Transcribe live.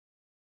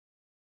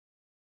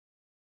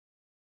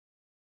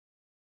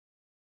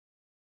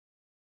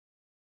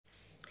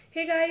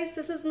Hey guys,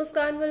 this is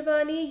Muskan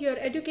Valvani, your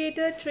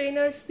educator,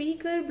 trainer,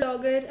 speaker,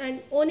 blogger,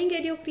 and owning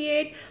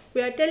EduCreate,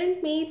 where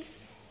talent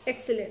meets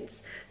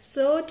excellence.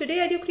 So today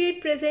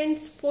EduCreate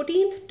presents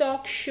 14th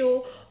talk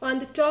show on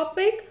the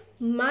topic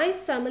My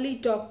Family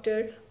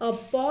Doctor, a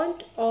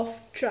Bond of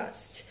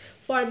Trust.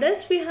 For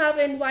this, we have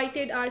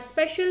invited our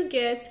special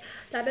guest,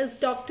 that is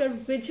Dr.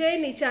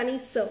 Vijay Nichani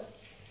sir.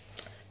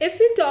 If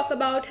we talk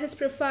about his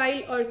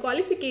profile or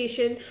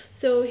qualification,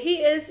 so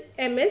he is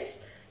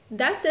MS,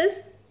 that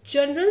is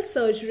General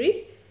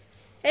Surgery,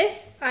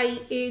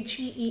 FIAGES,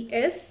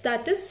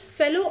 that is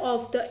Fellow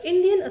of the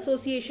Indian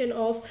Association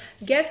of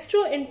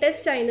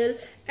Gastrointestinal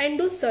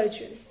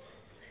Endosurgeon,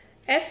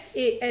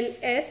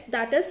 FALS,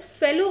 that is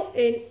Fellow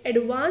in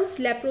Advanced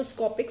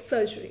Laparoscopic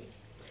Surgery.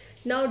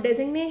 Now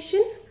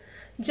designation,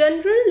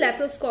 General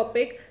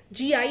Laparoscopic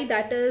GI,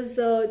 that is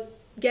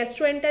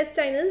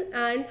gastrointestinal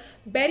and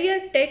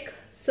bariatric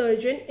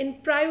surgeon in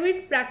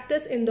private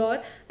practice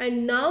Indore,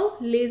 and now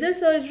laser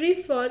surgery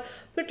for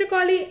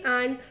Praticoli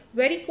and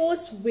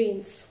varicose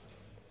veins.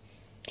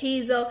 He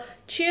is a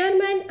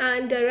chairman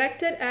and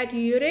director at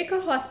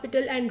Eureka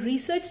Hospital and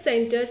Research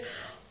Center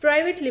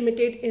Private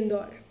Limited,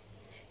 Indore.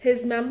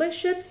 His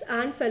memberships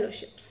and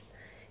fellowships.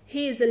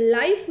 He is a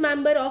life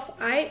member of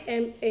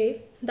IMA,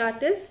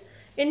 that is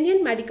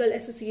Indian Medical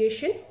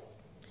Association.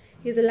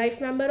 He is a life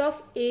member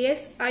of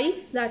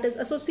ASI, that is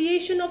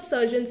Association of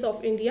Surgeons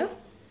of India.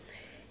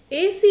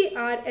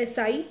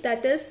 ACRSI,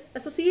 that is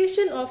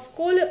Association of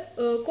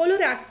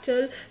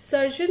Colorectal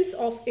Surgeons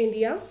of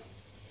India.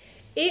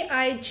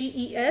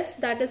 AIGES,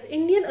 that is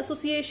Indian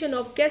Association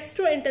of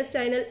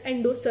Gastrointestinal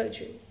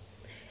Endosurgery.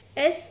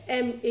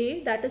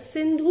 SMA, that is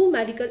Sindhu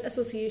Medical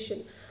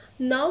Association.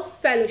 Now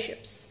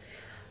fellowships.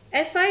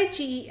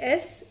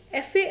 FIGES,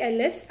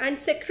 FALS, and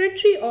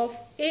Secretary of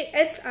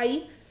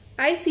ASI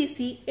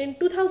ICC in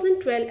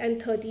 2012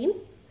 and 13,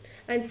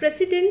 and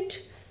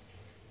President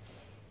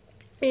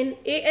in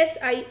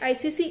ASI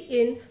ICC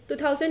in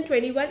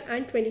 2021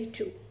 and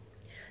 22.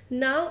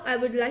 Now I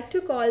would like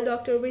to call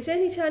Dr. Vijay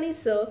Nichani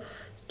sir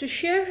to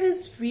share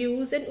his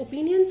views and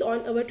opinions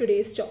on our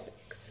today's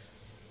topic.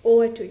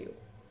 Over to you.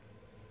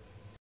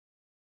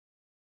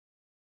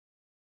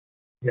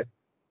 Yeah.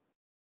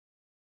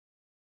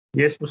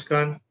 Yes,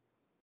 Muskan.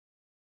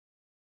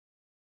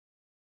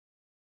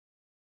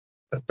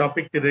 The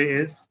topic today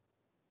is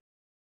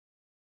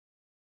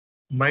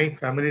My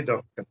Family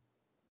Doctor.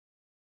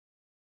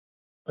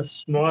 A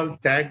small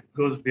tag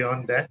goes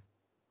beyond that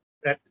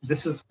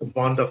this is a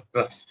bond of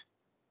trust.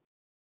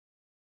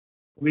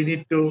 We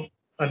need to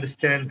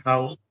understand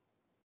how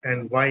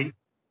and why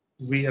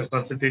we are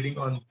concentrating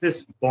on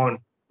this bond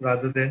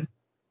rather than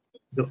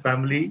the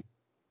family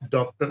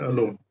doctor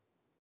alone,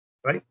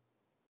 right?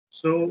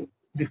 So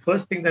the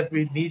first thing that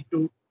we need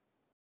to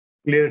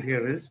clear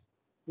here is,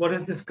 what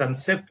is this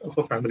concept of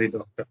a family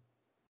doctor?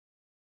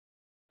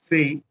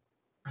 See,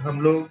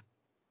 हम लोग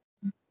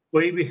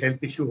कोई भी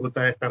health issue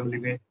होता है family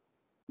में,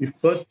 the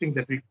first thing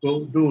that we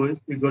do is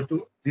we go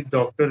to the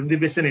doctor in the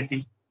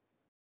vicinity.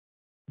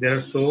 There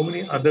are so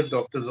many other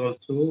doctors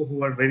also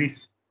who are very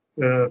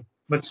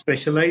much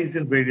specialized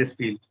in various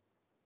fields.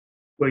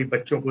 कोई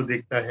बच्चों को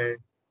देखता है,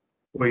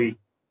 कोई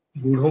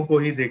बूढ़ों को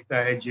ही देखता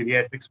है,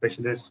 जीरियाट्रिक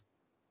स्पेशलिस्ट,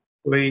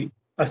 कोई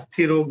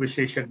अस्थि रोग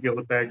विशेषज्ञ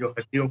होता है जो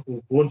हड्डियों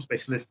को, बोन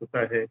स्पेशलिस्ट होता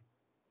है.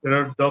 There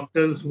are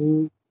doctors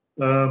who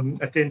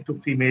attend to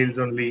females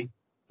only.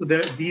 So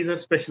these are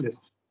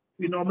specialists.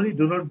 We normally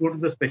do not go to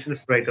the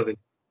specialist right away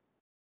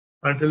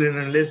until and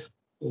unless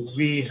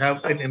we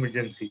have an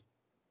emergency.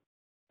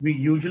 We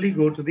usually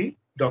go to the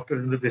doctor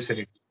in the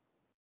vicinity.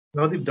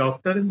 Now the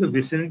doctor in the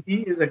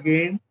vicinity is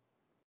again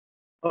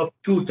of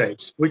two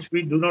types, which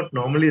we do not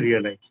normally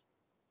realize.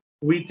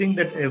 We think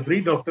that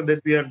every doctor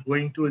that we are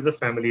going to is a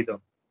family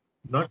doctor.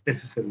 Not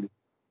necessarily.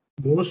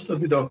 Most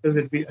of the doctors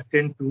that we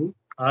attend to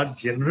are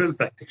general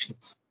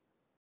practitioners.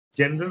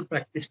 General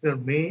practitioner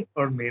may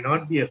or may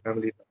not be a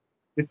family doctor,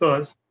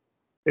 because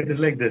it is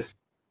like this.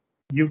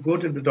 You go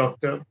to the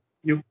doctor,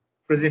 you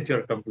present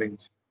your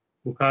complaints.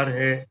 बुखार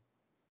है,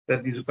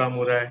 सर्दी जुकाम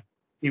हो रहा है.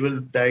 He will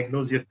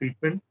diagnose your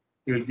treatment.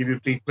 He will give you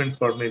treatment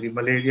for maybe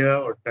malaria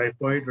or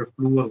typhoid or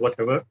flu or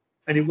whatever,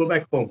 and you go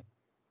back home.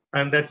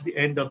 And that's the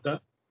end of the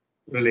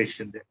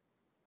relation there.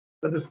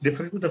 But it's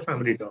different with the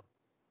family doctor.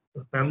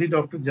 The family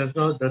doctor does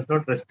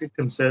not restrict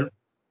himself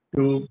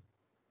to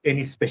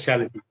any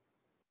specialty.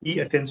 He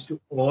attends to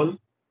all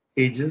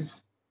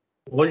ages,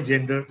 all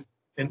genders,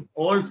 and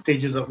all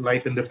stages of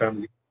life in the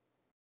family.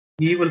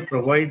 He will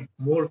provide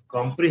more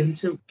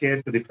comprehensive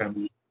care to the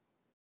family.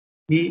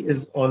 He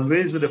is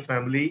always with the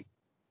family,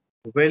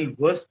 well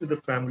versed with the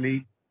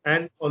family,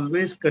 and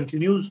always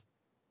continues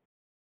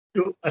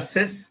to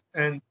assess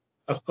and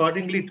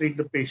accordingly treat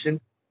the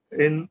patient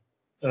in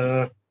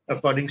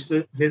according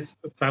to his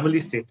family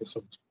status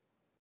also.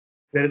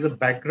 There is a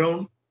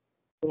background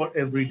for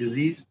every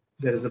disease.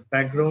 There is a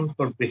background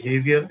for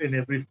behavior in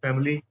every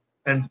family,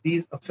 and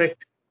these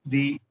affect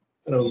the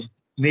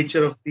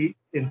nature of the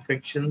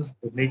infections,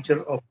 the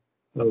nature of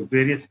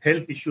various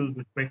health issues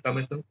which may come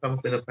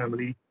up in a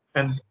family,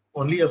 and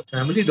only a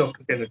family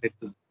doctor can attend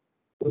to.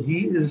 So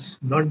he is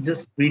not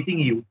just treating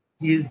you,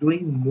 he is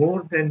doing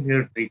more than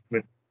mere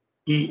treatment.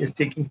 He is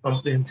taking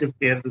comprehensive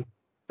care of the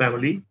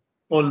family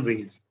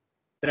always.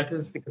 That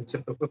is the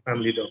concept of a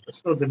family doctor.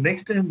 So the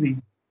next time we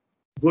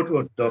go to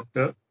a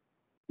doctor,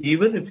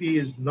 even if he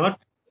is not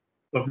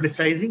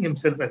publicizing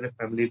himself as a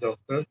family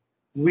doctor,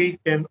 we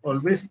can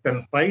always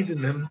confide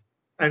in him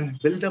and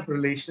build up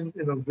relations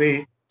in a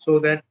way so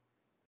that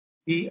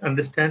he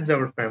understands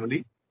our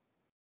family,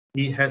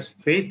 he has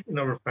faith in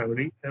our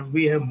family, and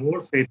we have more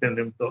faith in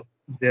him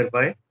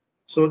thereby,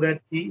 so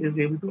that he is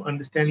able to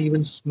understand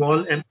even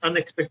small and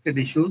unexpected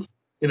issues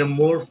in a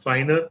more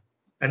finer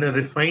and a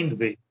refined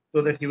way,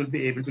 so that he will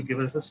be able to give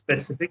us a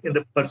specific and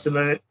a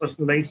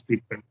personalized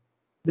treatment.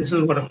 This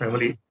is what a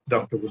family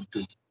doctor would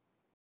do.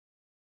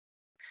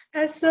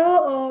 As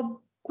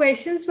so,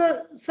 questions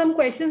were some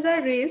questions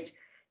are raised.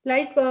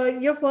 Like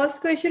your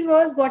first question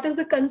was, what is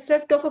the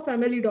concept of a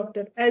family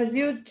doctor? As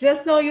you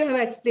just now you have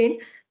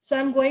explained. So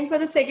I'm going for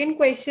the second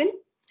question.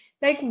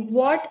 Like,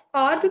 what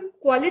are the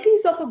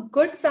qualities of a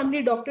good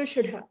family doctor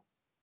should have?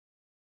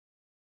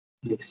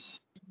 Yes.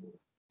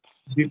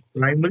 The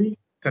primary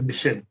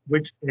condition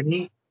which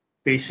any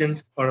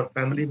patient or a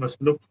family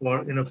must look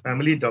for in a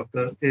family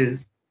doctor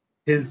is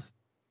his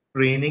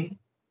training,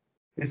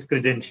 his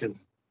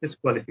credentials, his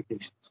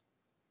qualifications.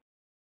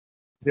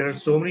 There are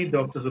so many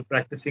doctors who are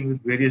practicing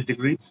with various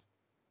degrees.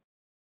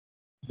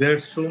 There are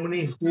so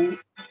many who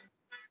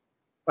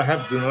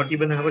perhaps do not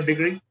even have a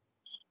degree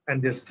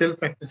and they're still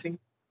practicing.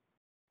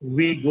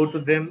 We go to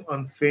them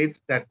on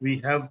faith that we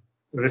have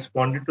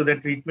responded to their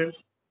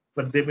treatments,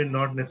 but they may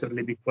not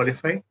necessarily be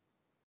qualified.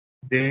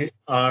 They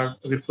are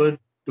referred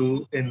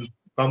to in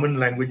common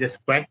language as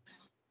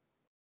quacks.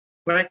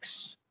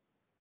 Quacks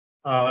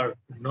are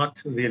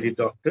not really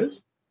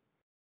doctors,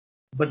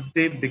 but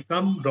they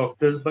become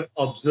doctors by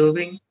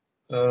observing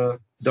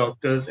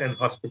doctors and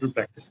hospital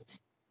practices.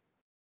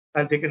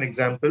 I'll take an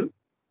example.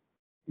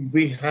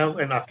 We have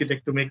an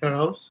architect to make our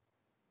house.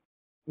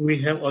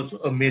 We have also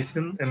a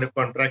mason and a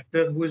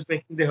contractor who is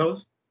making the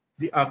house.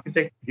 The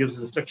architect gives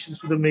instructions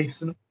to the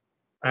mason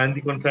and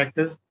the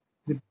contractors,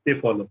 they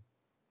follow.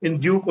 In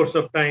due course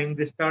of time,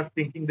 they start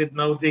thinking that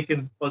now they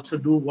can also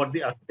do what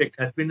the architect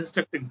had been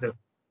instructing them.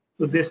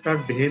 So they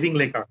start behaving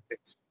like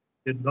architects.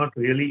 They're not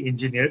really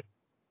engineers,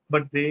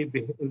 but they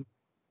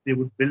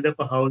would build up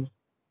a house,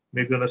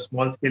 maybe on a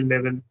small scale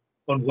level,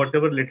 on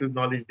whatever little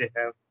knowledge they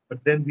have. But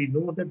then we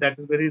know that that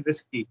is very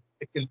risky.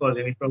 It can cause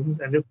any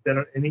problems. And if there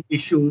are any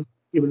issues,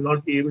 he will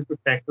not be able to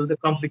tackle the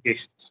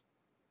complications.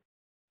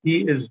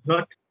 He is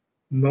not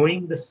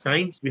knowing the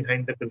science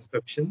behind the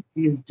construction.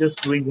 He is just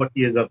doing what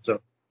he has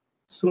observed.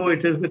 So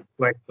it is with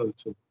quacks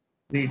also.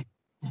 They've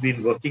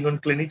been working on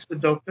clinics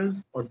with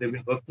doctors or they've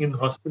been working in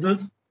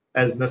hospitals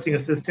as nursing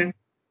assistant.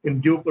 In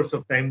due course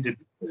of time, they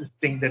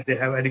think that they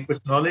have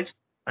adequate knowledge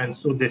and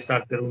so they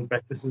start their own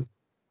practices.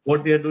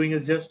 What they are doing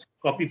is just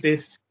copy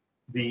paste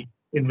the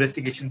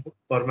investigation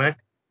format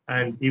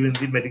and even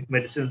the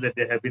medicines that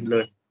they have been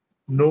learned.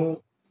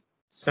 No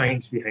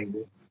science behind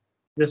it,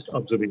 just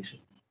observation.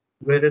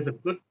 Whereas a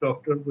good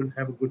doctor will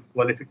have a good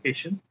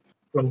qualification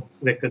from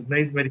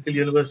recognized medical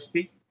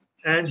university,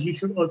 and he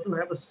should also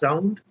have a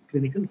sound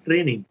clinical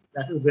training.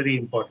 That is very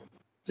important.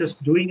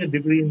 Just doing a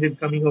degree and then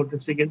coming out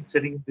and sitting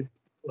in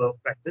the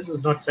practice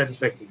is not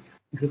satisfactory.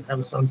 You should have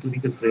a sound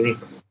clinical training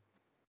from it.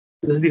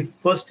 This is the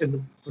first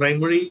and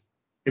primary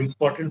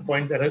important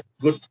point that a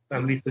good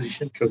family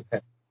physician should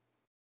have.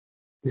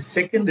 The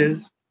second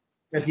is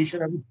that he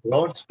should have a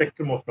broad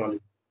spectrum of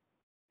knowledge.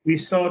 We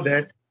saw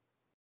that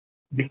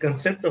the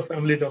concept of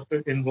family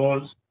doctor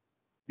involves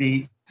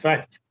the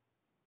fact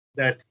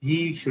that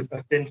he should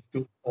attend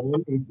to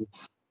all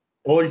ages,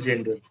 all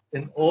genders,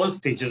 in all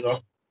stages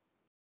of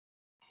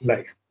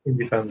life in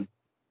the family.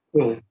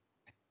 So,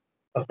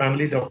 a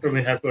family doctor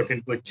may have to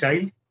attend to a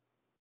child,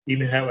 he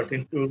may have to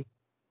attend to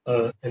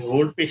an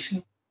old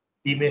patient,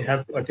 he may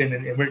have to attend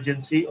an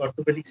emergency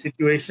orthopedic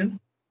situation,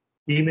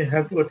 he may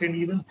have to attend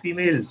even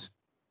females,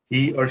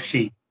 he or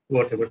she,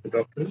 whatever the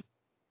doctor,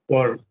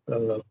 for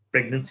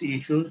pregnancy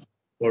issues,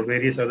 for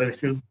various other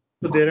issues.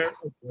 So there are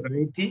a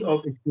variety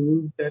of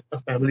issues that a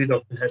family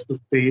doctor has to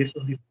face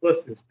on the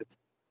first instance,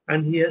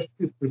 and he has to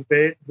be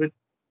prepared with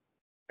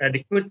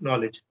adequate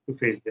knowledge to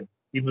face them.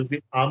 He must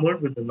be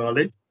armored with the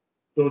knowledge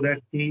so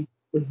that he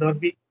will not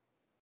be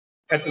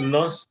at a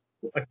loss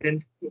to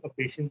attend to a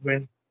patient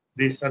when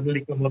they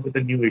suddenly come up with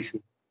a new issue.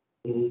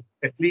 So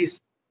at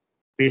least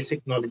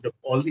basic knowledge of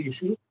all the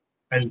issues,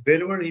 and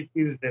wherever he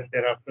feels then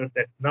thereafter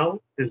that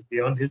now is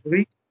beyond his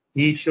reach,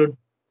 he should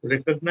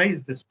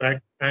recognize this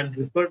fact and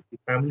refer the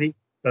family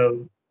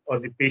or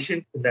the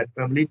patient in that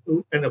family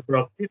to an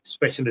appropriate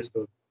specialist.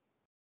 So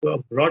a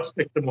broad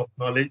spectrum of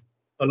knowledge,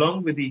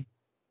 along with the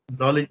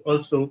knowledge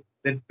also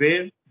that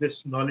where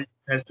this knowledge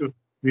has to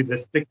be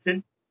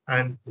restricted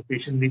and the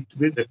patient needs to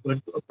be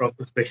referred to a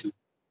proper specialist.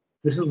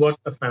 This is what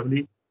a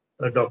family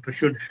doctor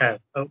should have,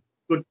 a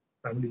good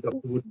family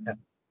doctor would have.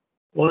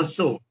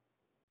 Also,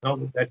 now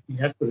that he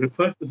has to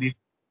refer to the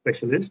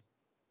specialist,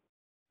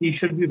 he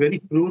should be very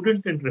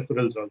prudent in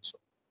referrals also.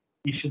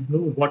 He should know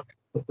what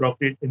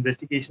appropriate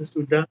investigations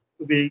to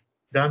be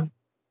done,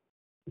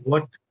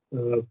 what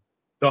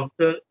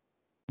doctor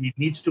he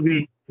needs to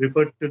be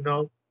referred to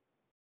now.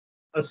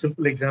 A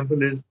simple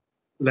example is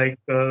like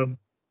a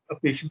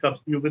patient comes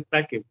to you with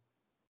backache,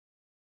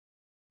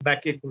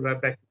 or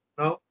back.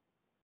 Now,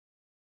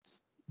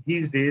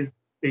 these days,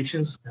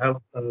 patients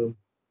have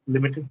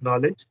limited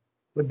knowledge,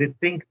 but they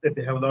think that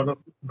they have a lot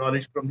of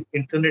knowledge from the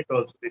internet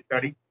also. They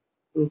study.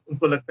 तो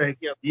उनको लगता है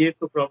कि अब ये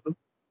तो problem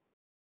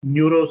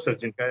neuro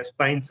surgeon का है,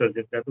 स्पाइन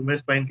सर्जन का है, तो मैं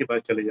स्पाइन के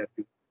पास चले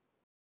जाती हूँ.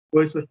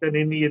 कोई सोचता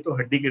नहीं नहीं ये तो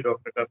हड्डी के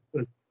डॉक्टर का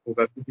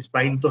होगा, क्योंकि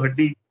स्पाइन तो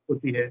हड्डी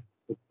होती है,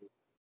 तो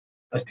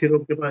अस्थि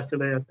रोग के पास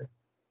चला जाता है.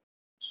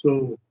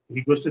 So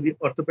he goes to the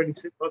orthopedic,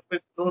 says,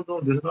 no, no,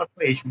 this is not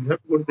my issue. You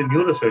have to go to the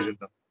neurosurgeon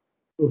now.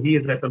 So he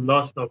is at a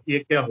loss now.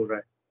 ये क्या हो रहा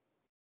है?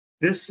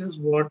 This is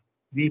what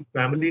the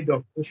family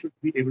doctor should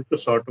be able to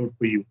sort out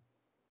for you.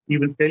 He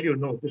will tell you,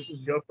 no, this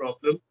is your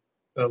problem,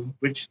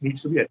 which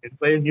needs to be attended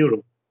by a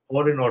neuro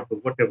or an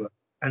ortho, whatever.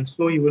 And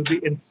so you will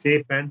be in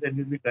safe hands and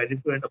you'll be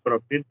guided to an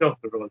appropriate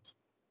doctor also.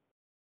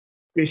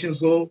 Patients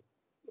go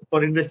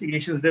for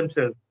investigations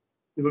themselves.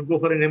 They will go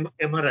for an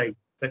MRI,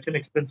 such an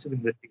expensive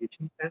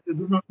investigation, and they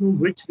do not know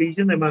which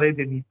region MRI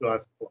they need to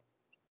ask for.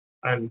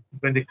 And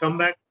when they come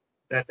back,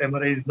 that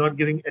MRI is not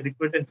giving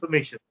adequate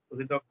information. So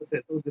the doctor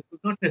said, oh, this is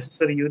not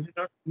necessary. You did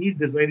not need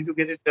this. Why did you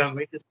get it done?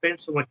 Why did you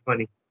spend so much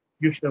money?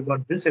 You should have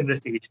got this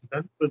investigation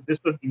done, because this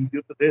will lead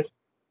you to this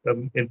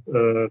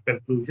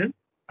conclusion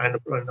and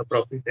an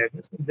appropriate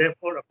diagnosis. And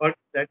therefore, apart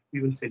from that,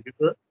 we will send you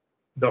to the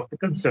doctor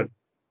concerned.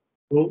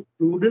 So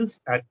prudence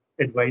at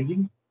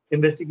advising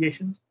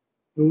investigations,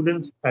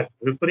 prudence at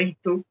referring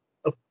to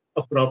a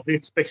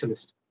appropriate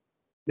specialist.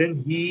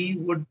 Then he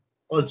would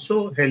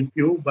also help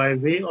you by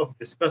way of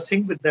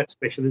discussing with that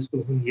specialist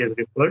to whom he has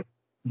referred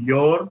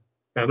your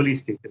family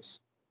status,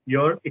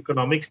 your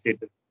economic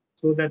status,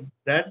 so that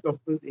that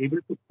doctor is able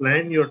to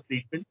plan your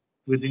treatment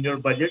within your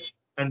budget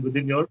and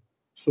within your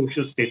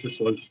social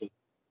status also.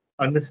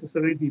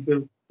 Unnecessary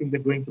people think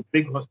that going to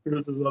big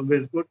hospitals is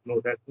always good.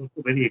 No, that's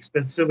also very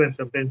expensive and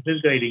sometimes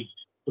misguiding.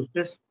 So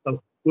just a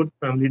good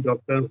family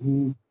doctor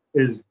who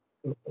is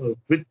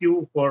with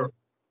you for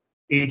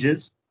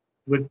ages,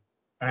 with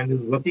and is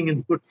working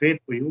in good faith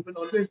for you, will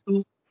always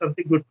do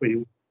something good for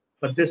you.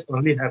 But this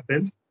only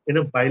happens in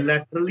a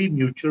bilaterally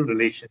mutual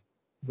relation,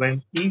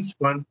 when each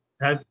one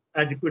has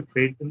adequate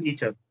faith in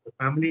each other, the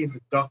family in the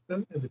doctor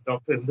and the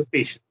doctor in the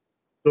patient.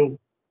 So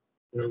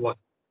what?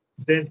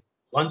 Then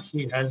once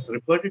he has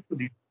referred it to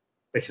the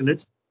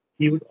specialist,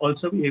 he would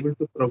also be able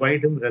to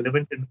provide him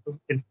relevant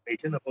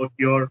information about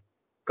your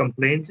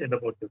complaints and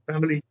about your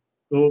family.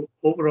 So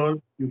overall,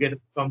 you get a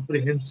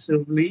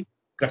comprehensively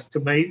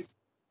customized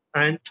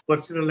and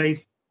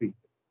personalized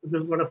treatment. So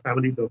this is what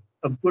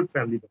a good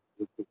family doctor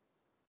would do.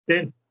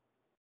 Then,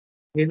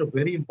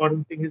 very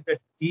important thing is that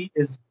he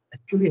is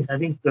actually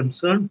having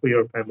concern for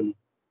your family.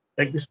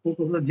 Like we spoke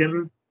of the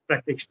general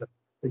practitioner.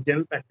 The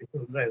general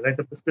practitioner will write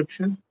a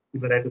prescription, you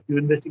will write a few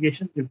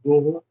investigations, you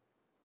go home,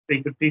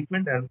 take the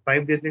treatment, and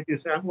 5 days later you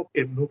say, I'm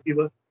okay, no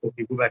fever,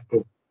 okay, go back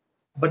home.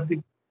 But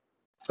the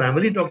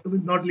family doctor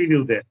will not leave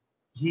you there.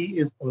 He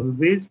is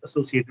always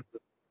associated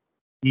with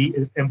you. He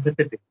is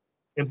empathetic.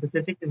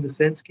 Empathetic in the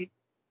sense कि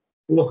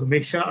वो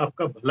हमेशा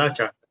आपका भला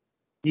चाहता है.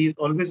 He is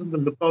always on the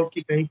lookout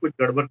कि कहीं कुछ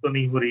गड़बड़ तो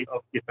नहीं हो रही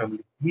आपकी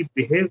family. He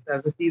behaves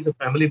as if he is a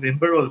family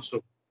member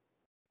also.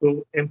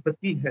 So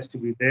empathy has to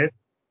be there.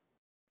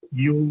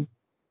 You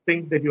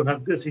think that you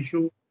have this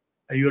issue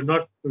and you're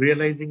not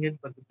realizing it,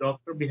 but the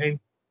doctor behind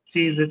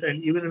sees it,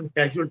 and even in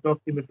casual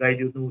talk, he will guide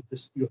you. No,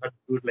 this you have to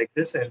do it like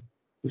this, and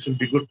this will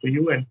be good for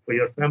you and for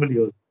your family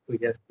also. So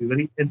he has to be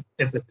very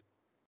empathetic.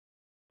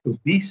 To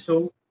be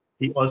so,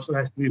 he also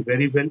has to be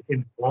very well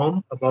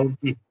informed about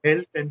the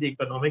health and the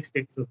economic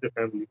status of the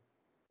family.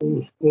 तो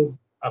उसको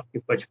आपके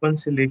बचपन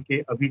से लेके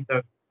अभी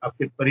तक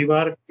आपके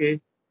परिवार के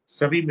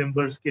सभी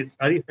members के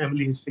सारी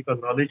family history का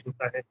knowledge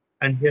होता है,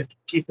 and he has to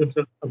keep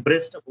himself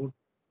abreast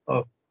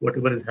about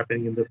whatever is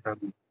happening in the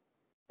family.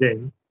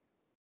 Then,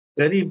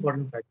 very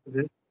important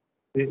factor is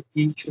that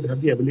he should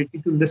have the ability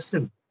to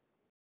listen.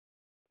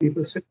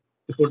 People sit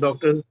before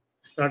doctors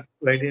start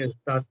writing and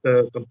start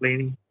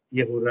complaining,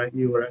 ये हो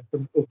रहा है,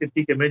 तो okay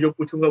ठीक है, मैं जो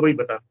पूछूंगा वही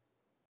बता.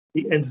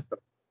 He ends up.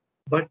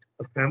 But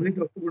a family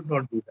doctor would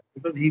not do that,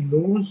 because he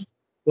knows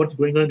what's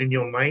going on in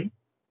your mind,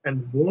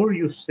 and the more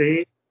you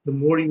say, the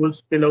more you will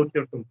spill out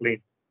your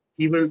complaint.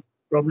 He will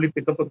probably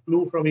pick up a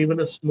clue from even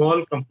a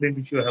small complaint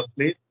which you have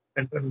placed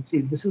and try to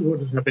see this is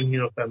what is happening in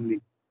your family.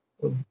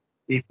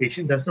 The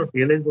patient does not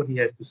realize what he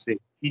has to say.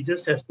 He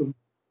just has to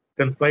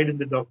confide in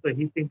the doctor.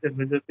 He thinks that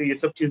मुझे तो ये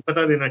सब चीज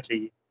बता देना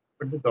चाहिए.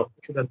 But the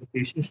doctor should have the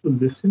patience to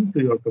listen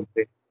to your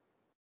complaint.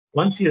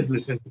 Once he has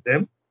listened to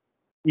them,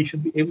 he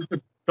should be able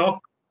to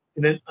talk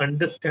in an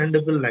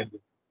understandable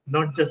language,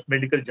 not just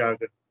medical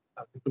jargon.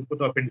 तुमको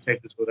तो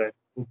appendicitis हो रहा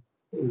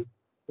है,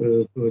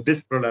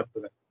 disc prolapse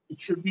हो रहा है. It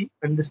should be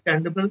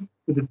understandable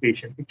to the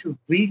patient. It should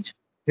reach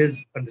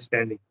his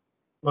understanding.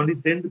 Only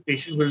then the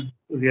patient will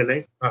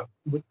realize,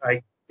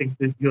 I think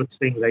that you're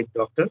saying right,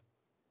 doctor,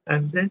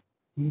 and then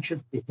he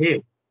should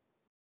behave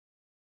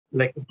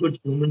like a good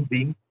human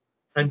being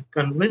and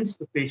convince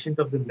the patient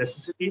of the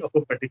necessity of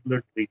a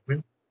particular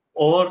treatment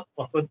or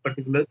of a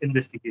particular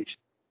investigation.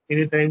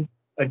 Anytime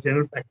a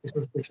general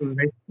practitioner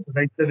specialist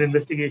writes an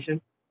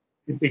investigation,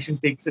 the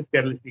patient takes it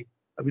carelessly.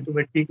 अभी तो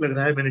मैं ठीक लग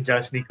रहा है मैंने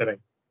जांच नहीं कराई.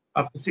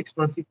 After 6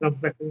 months he comes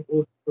back and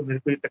oh तो मेरे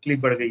को ये तकलीफ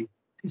बढ़ गई.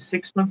 See,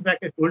 6 months back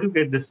I told you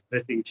get this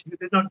investigation. You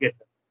did not get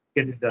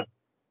it done.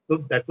 So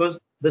that was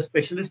the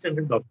specialist and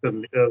the doctor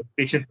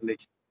patient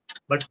relation.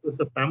 But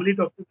the family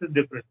doctor is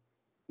different.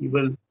 He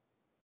will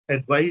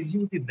advise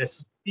you the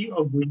necessity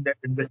of doing that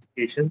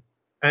investigation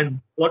and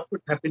what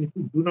would happen if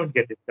you do not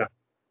get it done.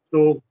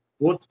 So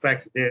both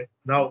facts there.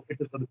 Now it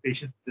is for the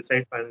patient to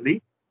decide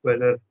finally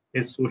whether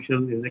his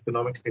social, his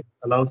economic state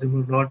allows him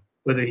or not,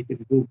 whether he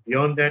can go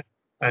beyond that,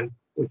 and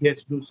he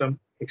has to do some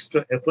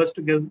extra efforts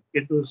to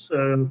get those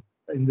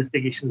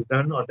investigations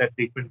done or that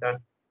treatment done.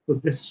 So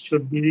this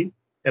should be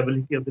the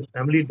ability of the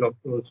family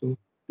doctor also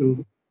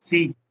to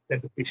see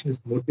that the patient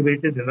is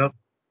motivated enough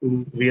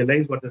to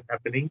realize what is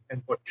happening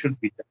and what should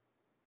be done.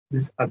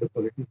 These are the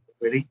qualities of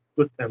a very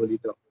good family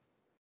doctor.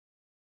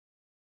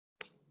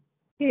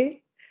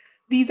 Okay.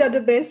 These are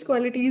the best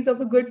qualities of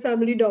a good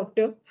family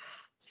doctor.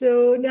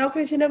 So now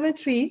question number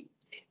 3.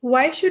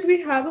 Why should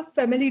we have a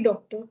family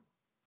doctor?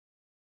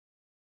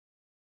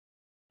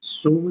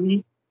 So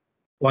many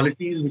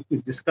qualities which we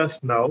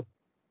discussed now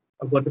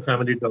about the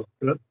family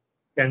doctor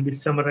can be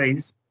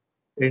summarized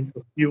in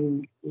a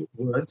few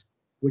words,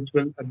 which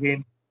will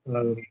again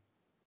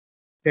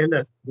tell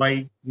us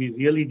why we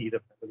really need a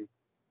family.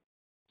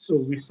 So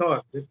we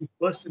saw that the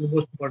first and the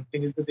most important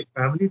thing is that the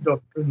family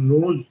doctor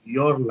knows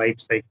your life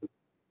cycle.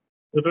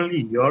 Not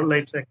only your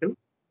life cycle,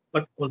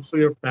 but also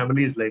your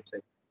family's life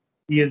cycle.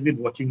 He has been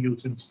watching you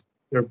since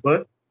your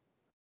birth,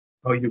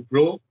 how you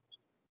grow,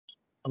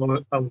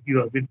 how you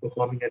have been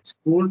performing at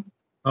school,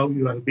 how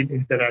you have been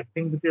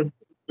interacting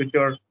with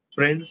your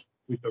friends,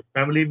 with your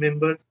family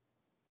members,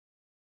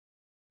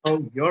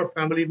 how your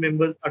family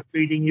members are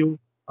treating you,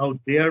 how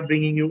they are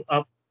bringing you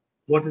up,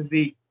 what is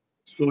the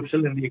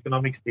social and the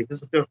economic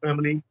status of your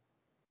family,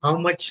 how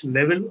much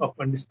level of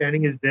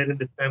understanding is there in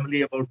the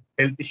family about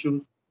health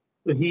issues.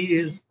 So he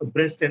is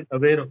abreast and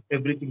aware of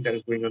everything that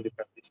is going on in the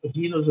family. So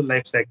he knows the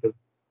life cycle.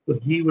 So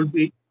he will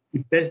be the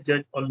best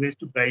judge always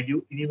to guide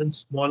you in even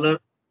smaller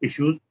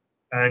issues.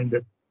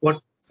 And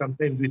what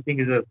sometimes we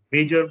think is a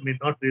major may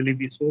not really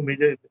be so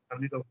major if the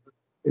family doctor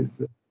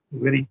is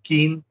very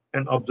keen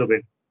and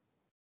observant.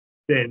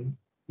 Then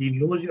he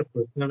knows your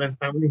personal and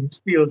family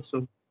history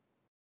also.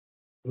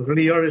 Not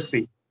only your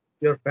history,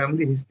 your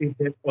family history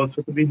has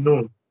also to be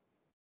known.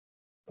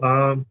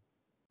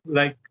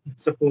 Like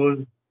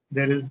suppose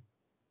there is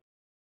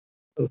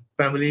a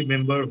family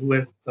member who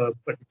has a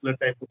particular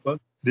type of a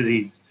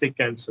disease, say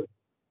cancer,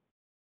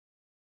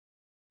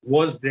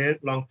 was there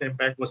long time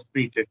back, was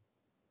treated.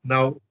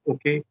 Now,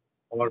 okay,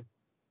 or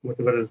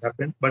whatever has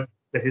happened, but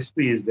the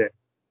history is there.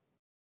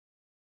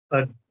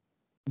 A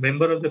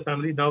member of the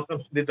family now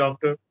comes to the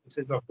doctor and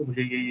says, Doctor,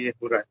 mujhe ye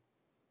ho raha hai,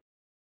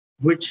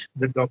 which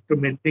the doctor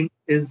may think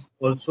is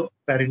also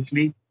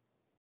apparently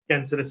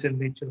cancerous in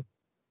nature.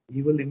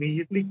 He will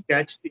immediately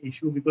catch the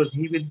issue because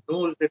he will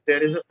knows that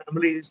there is a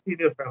family history in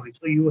your family.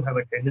 So you have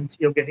a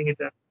tendency of getting it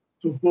done.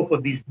 So go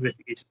for these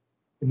investigations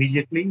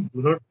immediately.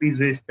 Do not please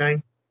waste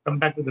time. Come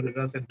back with the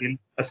results and we'll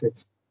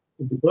assess.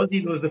 So because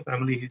he knows the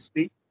family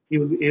history, he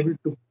will be able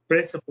to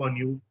press upon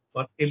you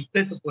or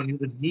impress upon you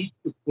the need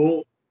to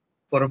go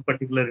for a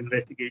particular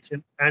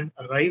investigation and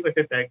arrive at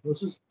a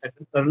diagnosis at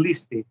an early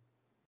stage.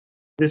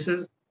 This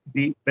is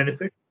the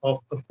benefit of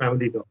a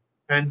family doctor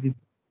and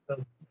uh,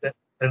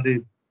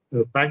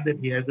 the fact that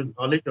he has the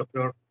knowledge of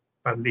your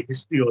family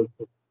history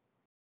also.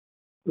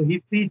 So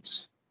he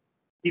treats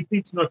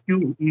not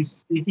you,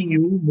 he's treating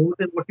you more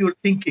than what you're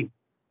thinking.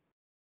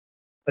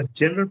 A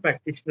general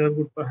practitioner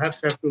would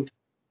perhaps have to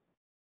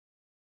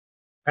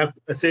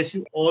assess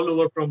you all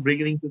over from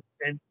beginning to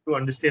end to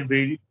understand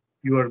where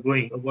you are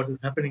going or what is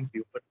happening to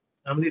you. But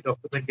family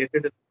doctor may get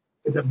it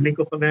with a blink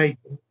of an eye.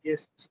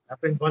 Yes, this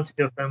happened once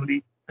in your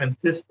family, and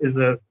this is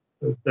the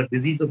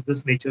disease of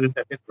this nature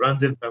that it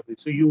runs in family.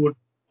 So you would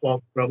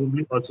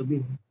probably also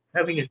be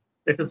having it.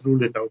 Let us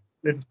rule it out.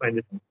 Let us find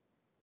it out.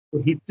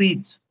 So he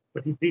treats,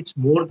 but he treats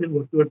more than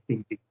what you are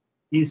thinking.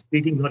 He is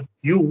treating not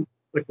you,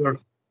 but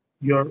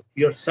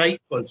your psyche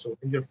also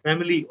and your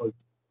family also.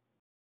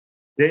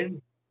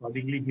 Then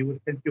accordingly he will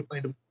help you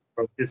find a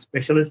proper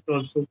specialist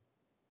also,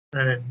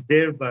 and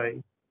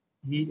thereby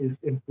he is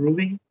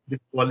improving the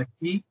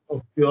quality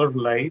of your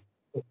life,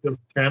 of your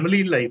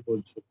family life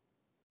also,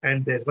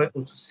 and thereby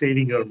also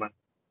saving your money.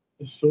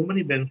 There's so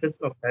many benefits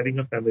of having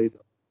a family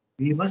doctor.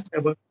 We must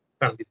have a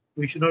family.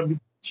 We should not be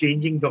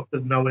changing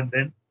doctors now and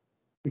then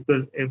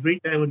because every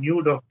time a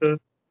new doctor,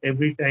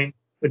 every time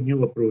a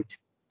new approach,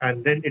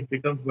 and then it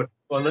becomes what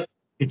we call a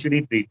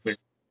HD treatment.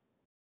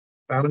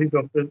 Family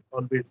doctors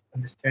always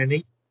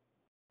understanding,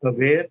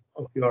 aware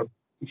of your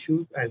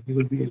issues, and he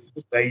will be able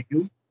to guide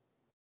you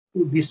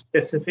to the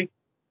specific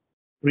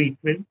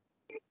treatment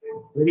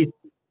very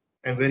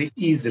and very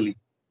easily.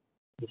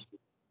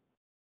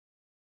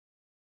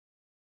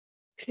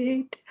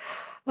 Great.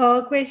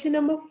 Question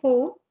number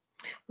 4.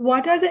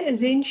 What are the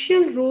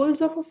essential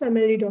roles of a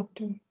family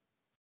doctor?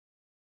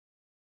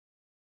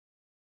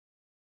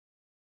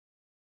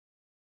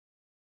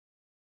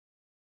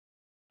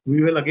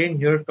 We will again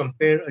here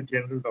compare a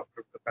general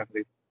doctor with a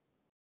family.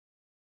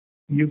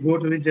 You go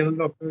to the general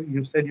doctor,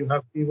 you said you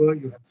have fever,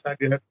 you have sad,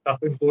 you have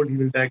cough and cold, he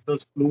will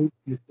diagnose flu,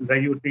 he will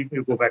write you a treatment,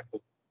 you go back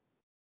home.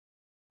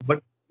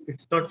 But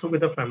it's not so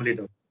with a family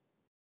doctor.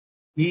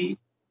 He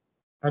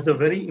has a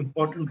very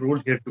important role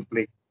here to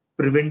play,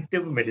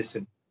 preventive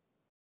medicine.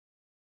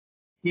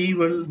 He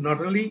will not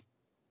only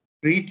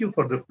treat you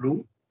for the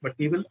flu, but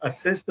he will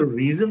assess the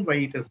reason why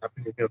it has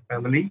happened in your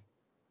family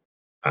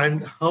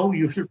and how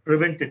you should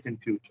prevent it in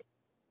future.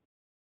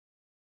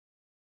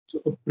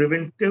 So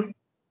preventive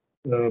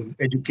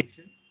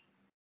education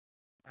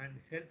and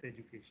health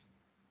education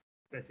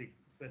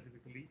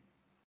specifically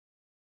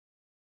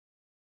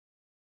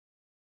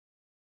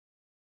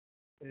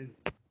is,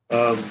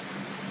 um,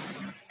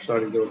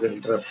 sorry, there was an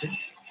interruption.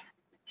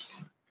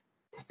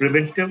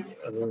 Preventive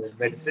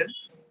medicine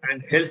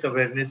and health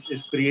awareness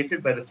is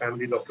created by the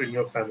family doctor in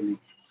your family.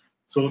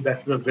 So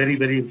that's a very,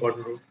 very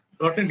important role.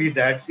 Not only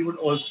that, he would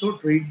also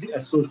treat the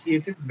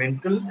associated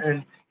mental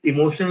and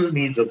emotional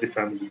needs of the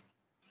family.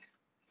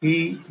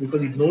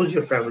 Because he knows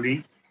your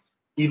family,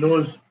 he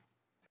knows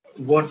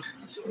what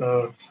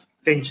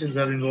tensions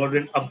are involved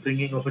in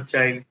upbringing of a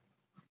child,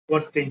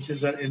 what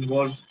tensions are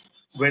involved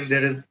when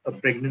there is a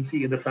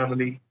pregnancy in the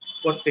family,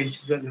 what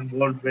tensions are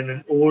involved when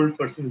an old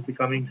person is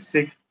becoming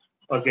sick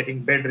or getting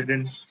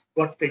bedridden,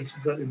 what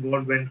tensions are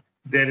involved when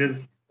there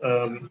is,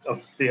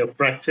 say, a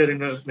fracture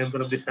in a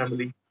member of the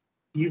family.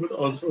 He will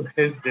also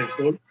help,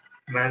 therefore,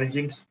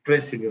 managing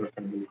stress in your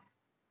family.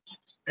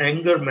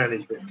 Anger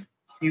management.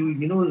 He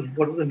knows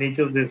what is the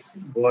nature of this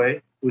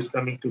boy who is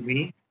coming to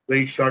me,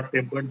 very short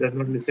tempered, does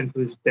not listen to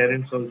his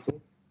parents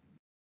also.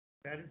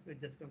 Parents may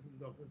just come to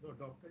the doctor, so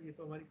doctor, ये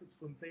तो हमारी कुछ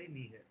सुनता ही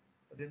नहीं है.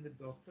 But then the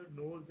doctor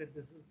knows that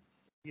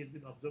he has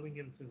been observing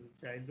him since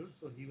childhood,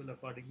 so he will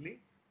accordingly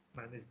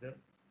manage the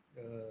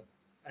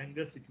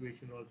anger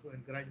situation also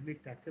and gradually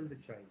tackle the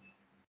child.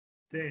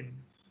 Then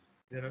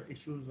there are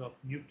issues of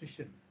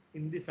nutrition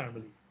in the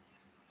family.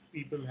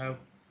 People have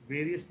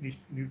various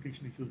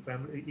nutrition issues.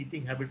 Family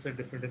eating habits are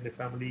different in the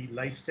family.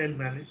 Lifestyle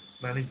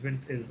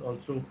management is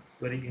also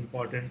very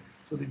important.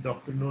 So the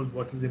doctor knows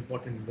what is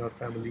important in your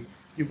family.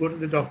 You go to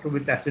the doctor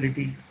with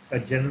acidity, a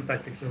general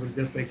practitioner will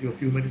just write you a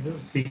few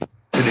medicines, acidity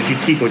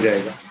ठीक हो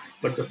जाएगा.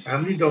 But the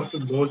family doctor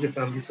knows your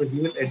family, so he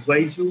will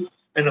advise you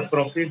an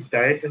appropriate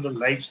diet and a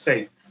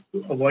lifestyle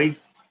to avoid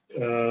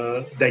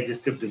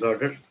digestive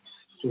disorders.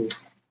 So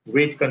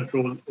weight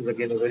control is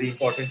again a very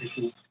important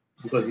issue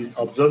because he's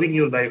observing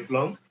you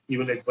lifelong. He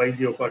will advise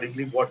you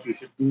accordingly what you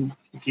should do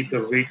to keep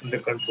your weight under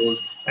control,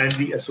 and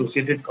the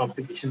associated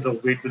complications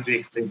of weight will be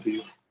explained to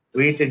you.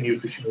 Weight and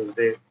nutrition over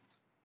there.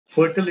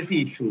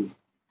 Fertility issues.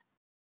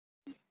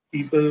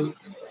 People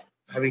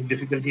having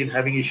difficulty in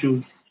having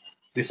issues.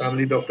 The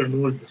family doctor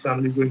knows this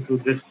family is going through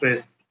this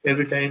stress.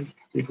 Every time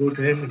you go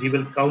to him, he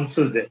will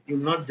counsel them. He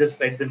will not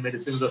just write the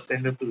medicines or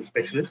send them to the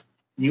specialist.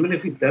 Even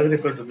if he does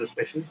refer to the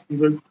specialist, he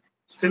will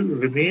still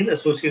remain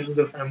associated with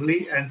the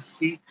family and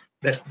see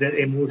that their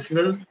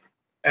emotional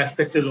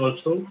aspect is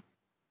also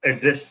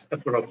addressed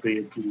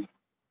appropriately.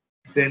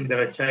 Then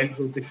there are child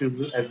growth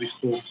issues, as we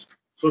spoke.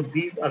 So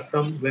these are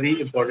some very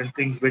important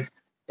things which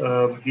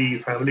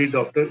the family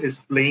doctor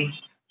is playing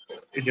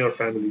in your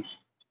family.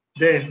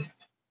 Then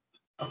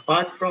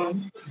apart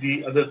from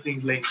the other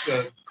things like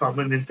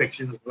common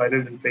infections,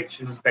 viral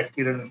infections,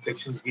 bacterial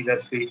infections, he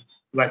does the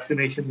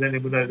vaccinations and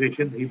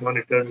immunizations, he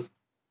monitors.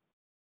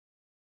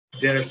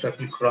 There are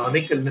certain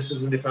chronic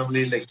illnesses in the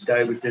family like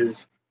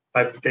diabetes,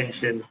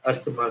 hypertension,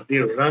 asthma. They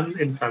run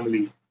in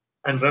families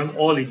and run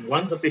all in.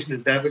 Once a patient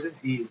is diabetes,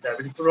 he is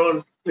diabetic for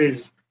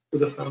always. So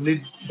the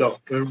family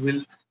doctor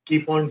will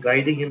keep on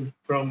guiding him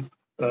from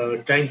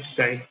time to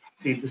time.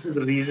 See, this is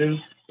the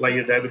reason why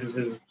your diabetes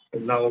is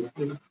now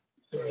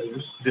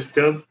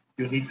disturbed.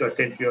 You need to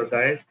attend to your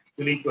diet.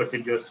 You need to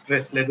attend to your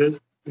stress levels.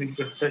 You need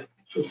to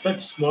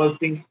such small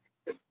things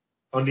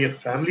only a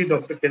family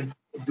doctor can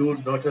do,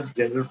 not a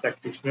general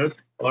practitioner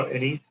or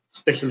any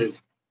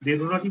specialist. They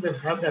do not even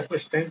have that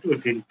much time to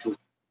attend to.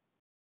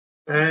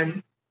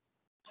 And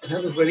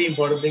another very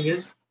important thing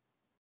is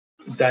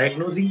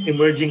diagnosing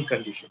emerging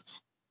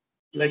conditions.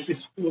 Like we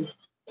spoke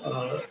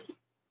uh,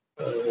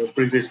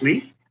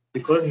 previously,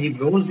 because he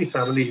knows the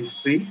family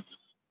history,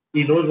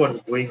 he knows what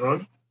is going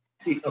on.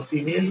 See, a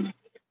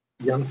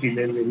young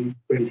female, maybe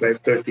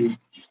 25, 30,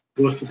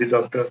 goes to the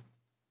doctor.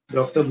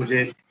 Doctor,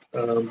 मुझे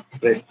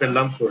breast पे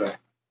lump हो रहा है.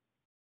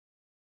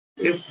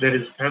 If there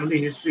is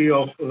family history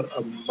of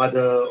a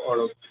mother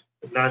or a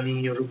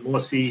nanny or a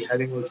mosi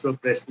having also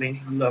breast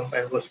lump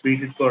and was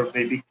treated for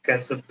maybe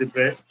cancer of the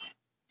breast,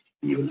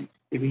 he will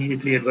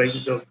immediately advise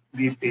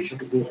the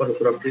patient to go for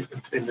appropriate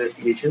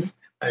investigations,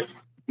 and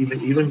he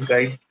will even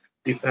guide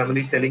the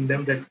family, telling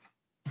them that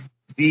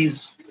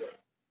these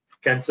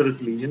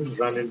cancerous lesions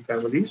run in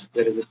families.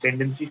 There is a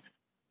tendency,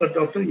 but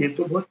doctor, ये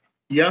तो बहुत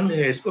young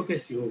है, इसको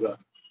कैसे होगा?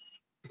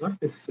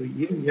 not necessary.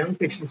 Even young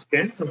patients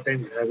can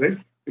sometimes have it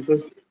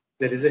because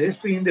there is a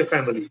history in their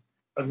family.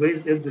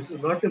 Otherwise, if this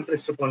is not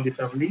impressed upon the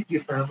family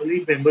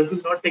members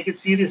will not take it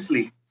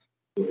seriously.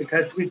 So it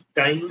has to be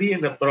timely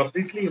and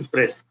appropriately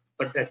impressed.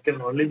 But that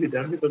can only be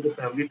done because the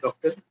family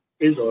doctor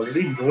is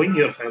already knowing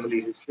your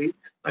family history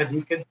and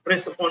he can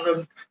press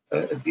upon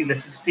the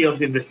necessity of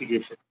the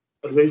investigation.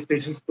 Otherwise,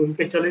 patients सुन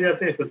के चले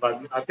जाते हैं फिर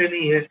बाद में आते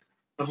नहीं है.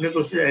 हमने तो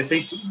उससे ऐसे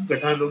ही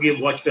बैठा लोग ये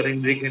वॉच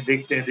करेंगे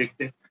देखते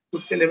हैं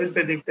खुद के लेवल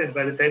पे देखते हैं.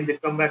 By the time they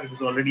come back, it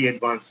is already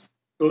advanced.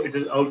 So it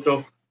is out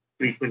of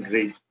treatment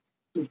range.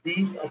 So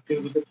these are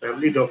things the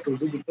family doctor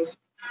do because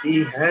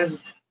he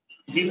has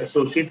been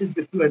associated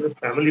with you as a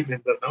family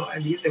member now,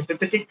 and he's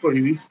empathetic for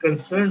you. He's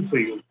concerned for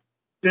you.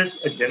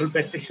 This a general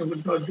practitioner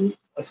would not do.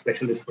 A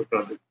specialist would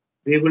not do.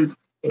 They will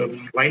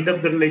wind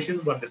up the relation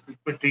when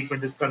the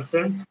treatment is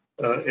concerned,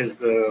 is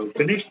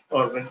finished,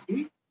 or when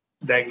the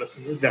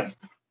diagnosis is done.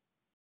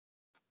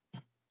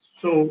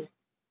 So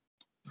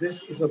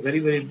this is a very,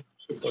 very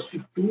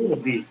important. Two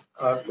of these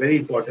are very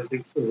important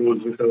things,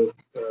 roles with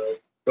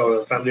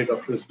the family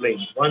doctor is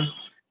playing. One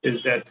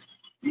is that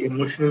the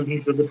emotional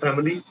needs of the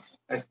family,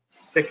 and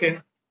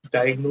second,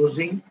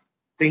 diagnosing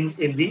things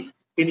in the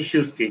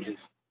initial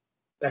stages.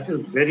 That is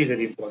very,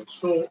 very important.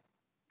 So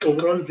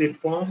overall,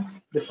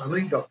 the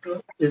family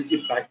doctor is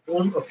the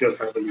backbone of your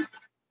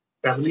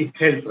family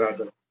health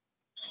rather.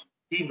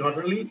 He not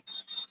only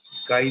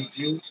guides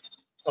you,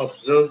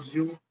 observes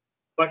you,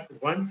 but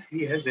once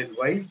he has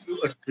advised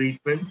you a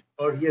treatment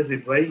or he has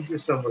advised you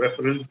some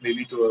referrals,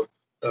 maybe to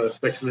a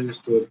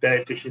specialist, to a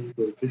dietitian,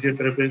 to a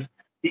physiotherapist,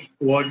 he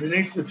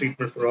coordinates the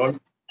treatment for all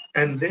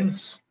and then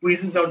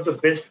squeezes out the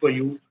best for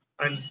you.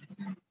 And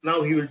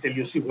now he will tell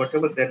you, see,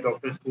 whatever that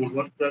doctor has told,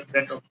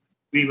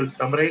 we will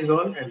summarize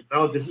all, and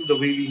now this is the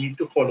way we need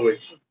to follow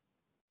it. So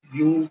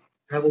you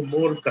have a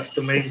more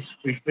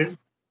customized treatment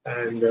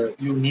and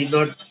you need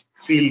not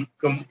feel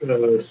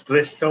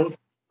stressed out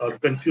or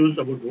confused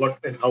about what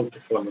and how to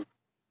follow.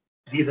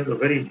 These are the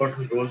very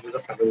important roles that a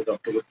family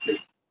doctor would play.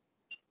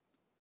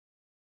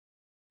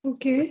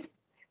 Okay.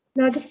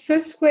 Now the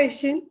fifth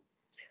question.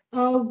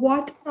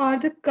 What are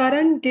the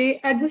current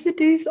day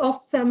adversities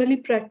of family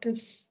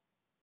practice?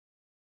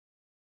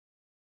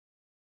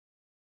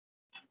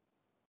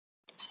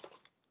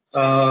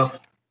 Uh,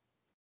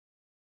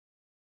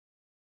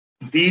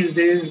 these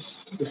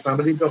days, the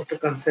family doctor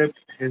concept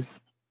has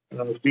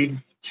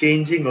been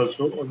changing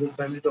also. Although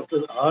family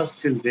doctors are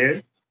still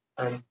there,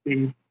 and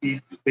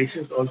the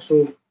patients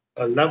also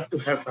love to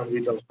have family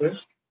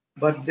doctors,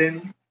 but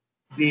then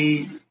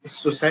the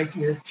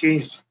society has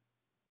changed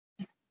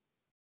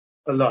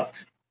a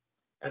lot.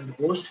 And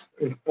the most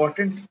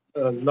important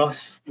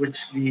loss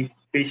which the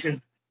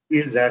patient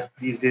feels at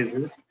these days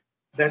is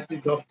that the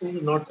doctors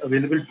are not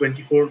available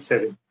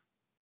 24/7.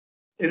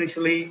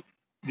 Initially,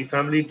 the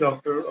family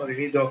doctor or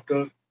any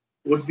doctor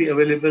would be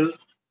available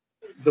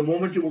the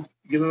moment you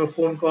give him a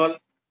phone call.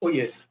 Oh,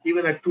 yes,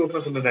 even at 2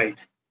 o'clock in the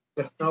night.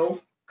 But now,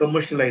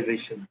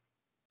 commercialization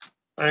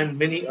and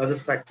many other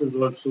factors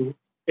also,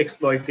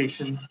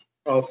 exploitation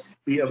of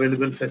the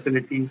available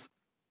facilities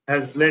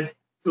has led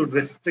to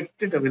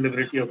restricted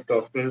availability of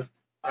doctors,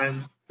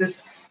 and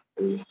this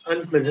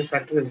unpleasant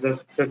factor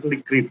has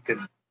certainly creeped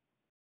in.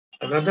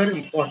 Another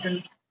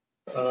important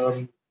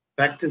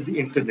fact is the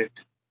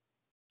internet.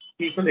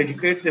 People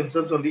educate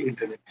themselves on the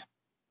internet.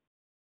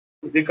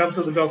 They come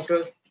to the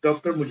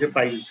doctor, mujhe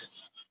piles.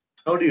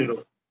 How do you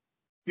know?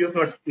 You have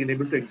not been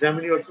able to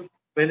examine yourself.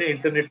 मैंने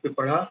internet पे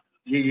पढ़ा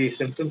ये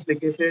symptoms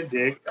लिखे थे,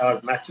 they are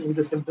matching with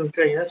the symptoms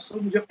I have, so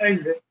मुझे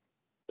piles है.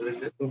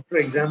 The doctor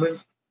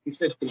examines, he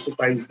said तुमको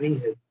piles नहीं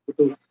है,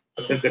 तो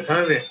अंदर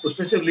गठान है,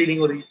 उसमें से bleeding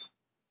हो रही है.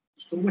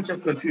 So much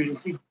of confusion.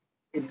 See,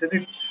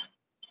 internet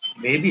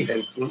may be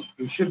helpful.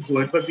 We should go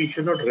it, but we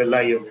should not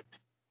rely on it.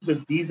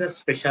 Because these are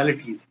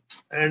specialities,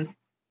 and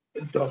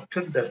a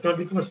doctor does not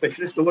become a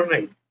specialist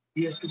overnight.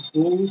 He has to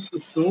go through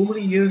so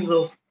many years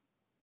of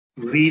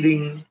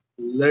reading,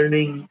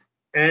 learning,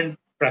 and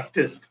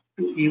practice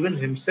to even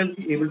himself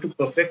be able to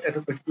perfect at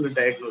a particular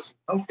diagnosis.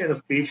 How can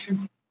a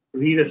patient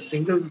read a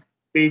single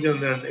page on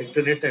the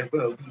internet and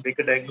make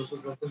a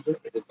diagnosis of something?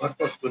 It is not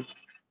possible.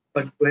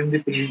 But when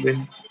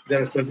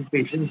there are certain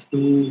patients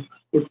who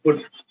would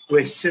put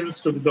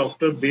questions to the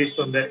doctor based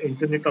on their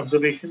internet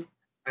observation,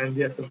 and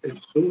they are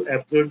sometimes so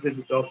absurd that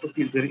the doctor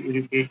feels very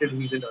irritated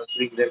when he's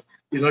answering them.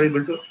 He's not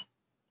able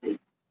to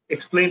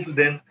explain to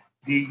them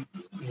the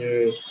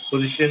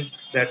position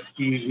that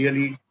he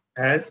really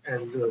has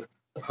and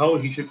how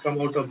he should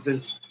come out of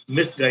this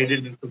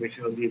misguided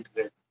information on the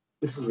internet.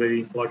 This is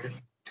very important.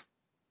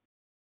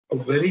 A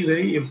very,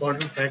 very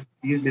important fact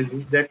these days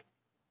is that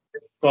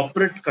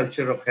corporate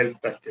culture of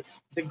health practice,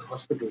 big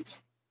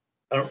hospitals,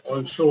 are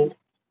also,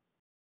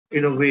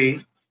 in a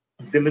way,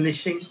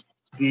 diminishing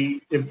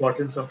the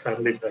importance of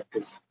family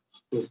practice.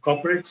 So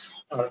corporates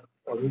are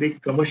already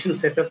commercial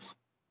setups.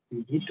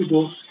 You need to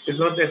go. It's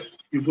not that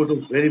you go to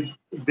very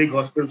big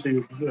hospitals, so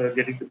you're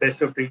getting the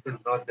best of treatment.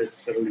 Not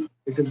necessarily.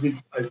 It is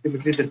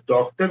ultimately the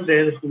doctor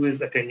there who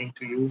is attending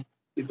to you.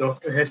 The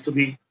doctor has to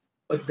be.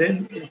 But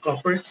then in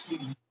corporates,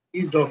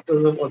 these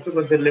doctors have also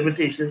got their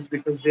limitations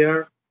because they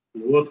are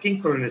working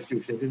for an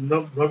institution. They're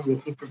not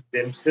working for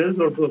themselves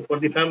or for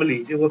the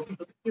family. They're working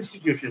for the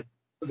institution.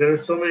 So there are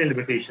so many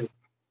limitations.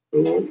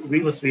 So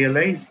we must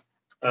realize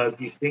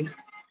these things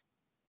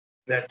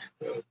that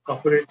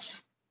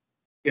corporates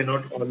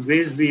cannot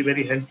always be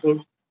very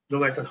helpful, no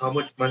matter how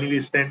much money we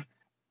spend.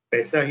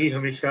 पैसा ही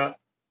हमेशा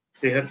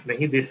सेहत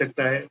नहीं दे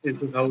सकता है.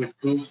 This is how it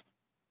proves.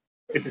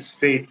 It is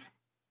faith.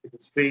 It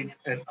is faith,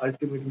 and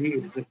ultimately,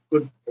 it is a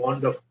good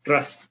bond of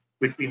trust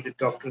between the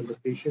doctor and the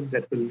patient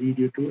that will lead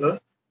you to a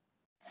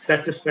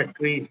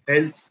satisfactory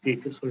health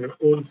status for your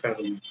own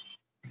family.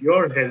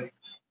 Your health,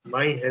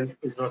 my health,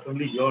 is not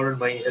only your and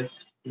my health.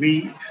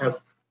 We have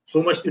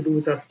so much to do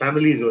with our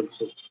families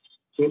also.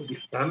 So the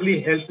family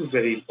health is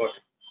very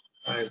important.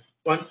 And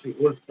once the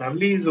whole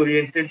family is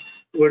oriented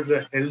towards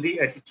a healthy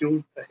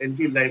attitude, a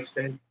healthy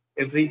lifestyle,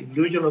 every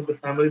individual of the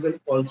family will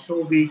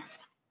also be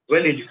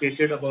well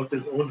educated about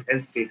his own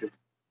health status.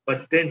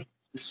 But then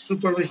the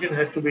supervision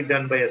has to be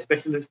done by a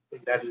specialist,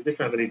 and that is the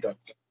family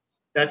doctor.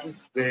 That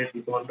is where the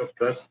bond of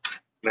trust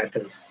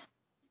matters.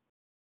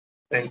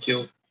 Thank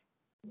you.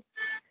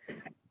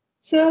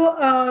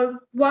 So,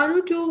 one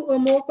or two more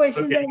I'm not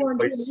questions I getting a want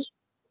to ask. voice.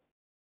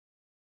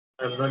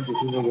 I'm not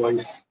getting a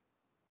voice.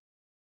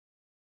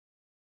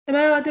 Am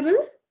I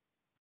audible?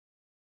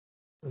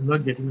 I'm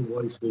not getting a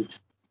voice. Wait.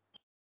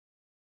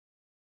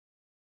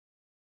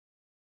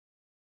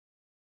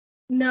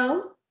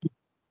 Now?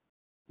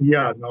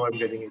 Yeah, now I'm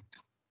getting it.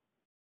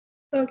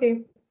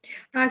 Okay.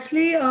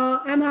 Actually,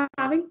 I'm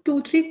having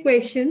two, three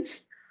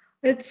questions.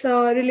 It's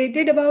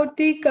related about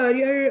the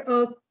career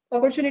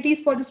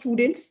opportunities for the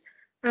students.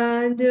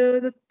 And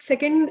the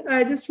second,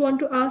 I just want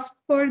to ask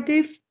for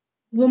the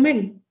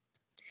women.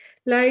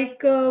 Like,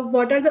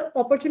 what are the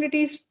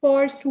opportunities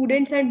for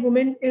students and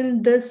women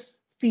in this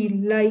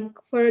field, like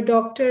for a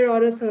doctor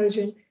or a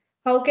surgeon?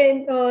 How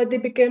can they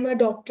become a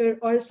doctor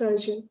or a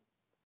surgeon?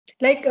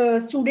 Like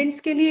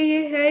students के लिए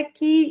ये है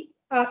कि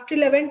after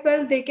 11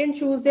 12 they can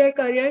choose their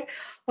career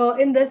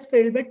in this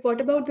field, but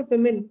what about the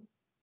women?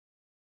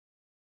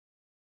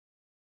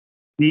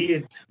 Be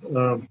it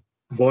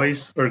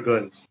boys or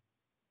girls,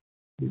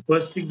 the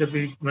first thing that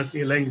we must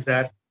realize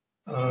that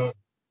to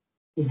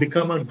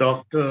become a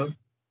doctor,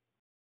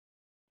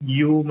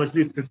 you must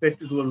be prepared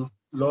to do a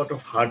lot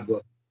of hard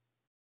work.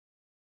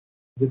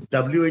 The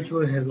WHO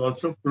has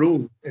also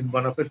proved in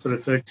one of its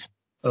research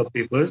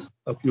papers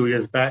a few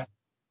years back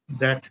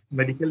that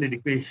medical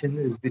education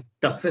is the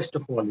toughest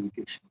of all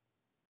education.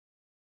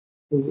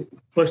 So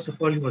first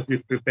of all, you must be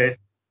prepared.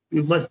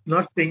 You must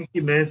not think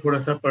कि मैं थोड़ा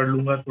सा पढ़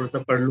लूंगा, थोड़ा सा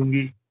पढ़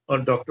लूंगी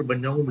और डॉक्टर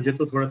बन जाऊंगा. मुझे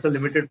तो थोड़ा सा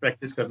लिमिटेड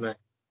प्रैक्टिस करना है.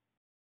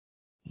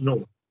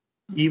 No,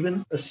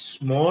 even a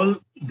small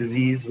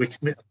disease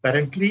which may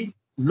apparently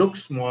look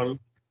small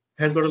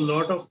has got a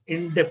lot of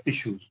in-depth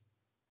issues.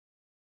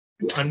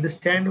 To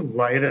understand a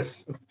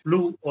virus, a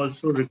flu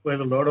also requires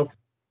a lot of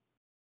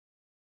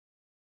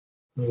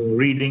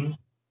reading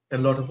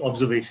and a lot of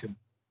observation.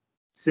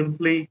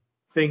 Simply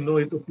saying no,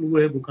 ये तो flu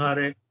है, बुखार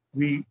है,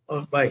 we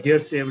by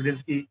hearsay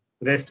evidence की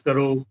rest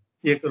करो,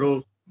 ये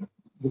करो,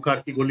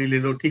 बुखार की गोली ले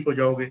लो, ठीक हो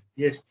जाओगे.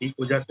 Yes, ठीक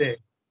हो जाते हैं,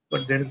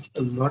 but there is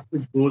a lot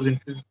which goes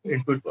into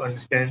it to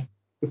understand.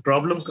 The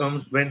problem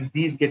comes when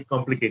these get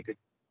complicated,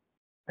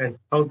 and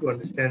how to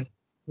understand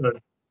uh,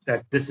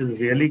 that this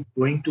is really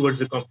going towards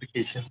a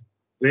complication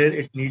where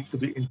it needs to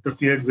be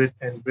interfered with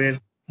and where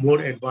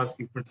more advanced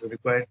treatments are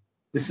required.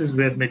 This is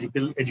where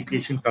medical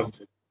education comes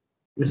in.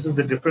 This is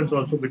the difference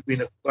also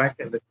between a quack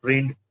and a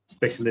trained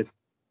specialist.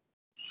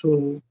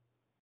 So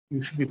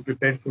you should be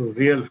prepared for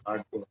real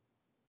hard work.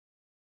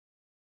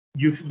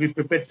 You should be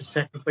prepared to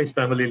sacrifice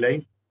family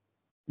life.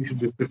 You should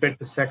be prepared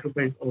to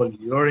sacrifice all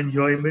your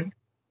enjoyment,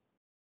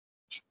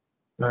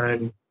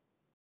 and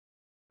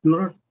do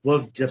not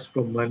work just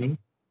for money.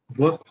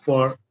 Work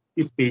for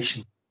the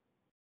patient.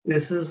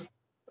 This is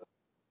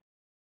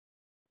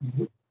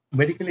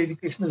medical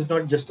education is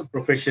not just a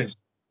profession,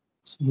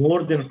 it's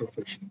more than a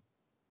profession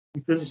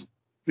because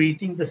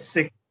treating the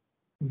sick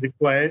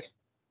requires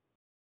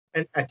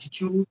an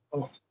attitude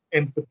of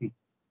empathy.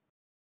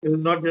 It is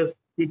not just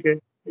the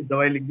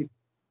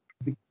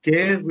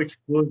care which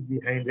goes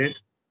behind it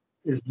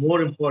is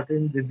more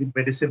important than the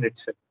medicine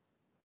itself.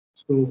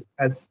 So,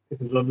 as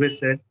it is always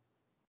said,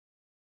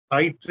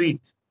 I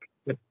treat,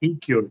 but he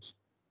cures.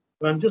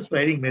 So I'm just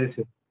writing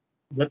medicine,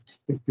 but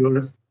the cure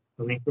is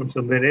coming from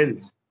somewhere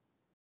else.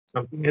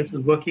 Something else is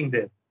working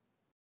there.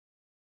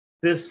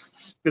 This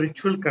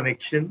spiritual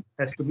connection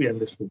has to be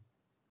understood.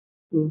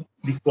 So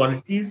the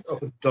qualities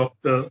of a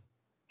doctor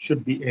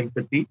should be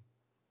empathy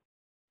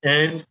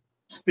and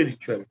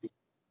spirituality.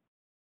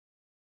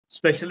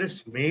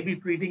 Specialists may be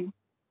treating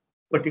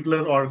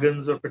particular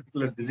organs or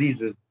particular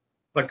diseases,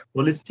 but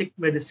holistic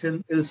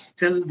medicine is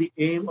still the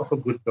aim of a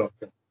good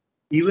doctor.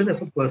 Even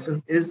if a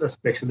person is a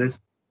specialist,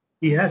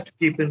 he has to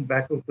keep in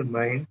back of the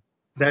mind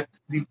that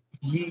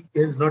he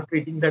is not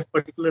treating that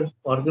particular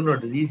organ or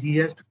disease. He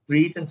has to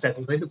treat and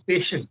satisfy the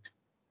patient.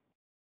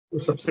 तो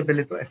सबसे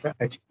पहले तो ऐसा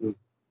attitude.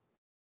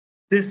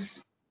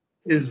 This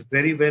is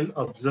very well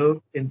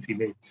observed in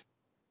females.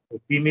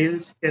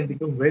 Females can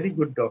become very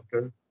good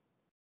doctors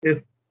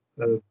if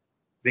uh,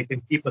 they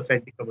can keep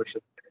aside the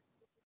commercial.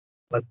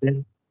 But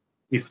then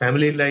the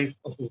family life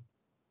of a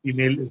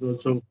female is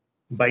also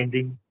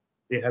binding.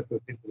 They have to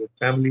attend to their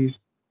families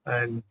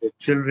and their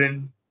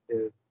children,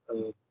 their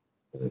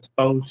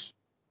spouse.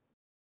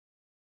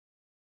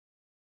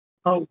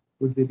 How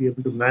would they be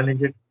able to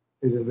manage it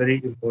is a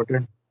very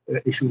important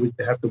issue which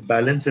they have to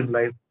balance in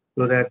life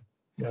so that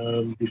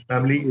the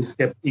family is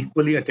kept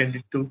equally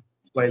attended to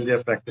while they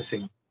are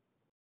practicing.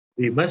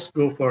 We must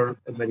go for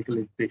a medical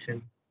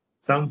education.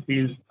 Some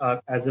fields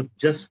are as if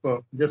just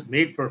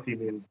made for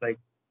females, like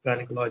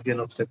gynecology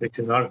and obstetrics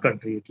in our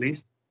country at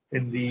least.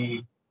 In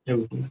the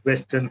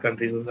Western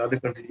countries and other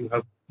countries, you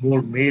have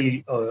more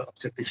male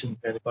obstetricians,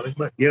 gynecologists,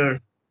 but here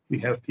we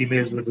have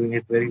females who are doing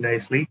it very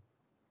nicely.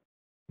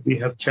 We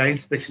have child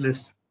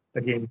specialists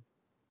again,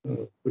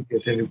 could be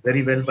attended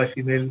very well by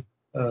females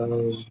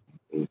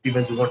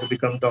who want to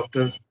become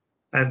doctors.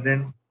 And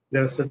then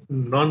there are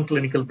certain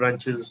non-clinical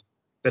branches,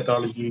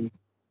 pathology,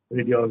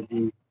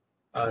 radiology,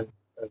 and,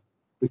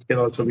 which can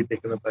also be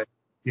taken up by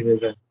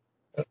females.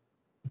 And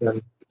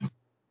then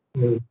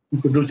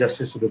you could do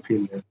justice to the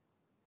field there.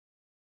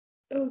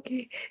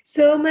 Okay,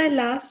 so my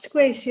last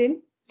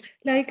question,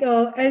 like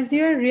as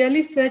you're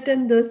really fit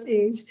in this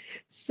age,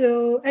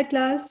 so at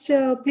last,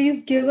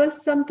 please give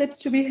us some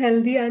tips to be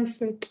healthy and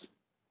fit.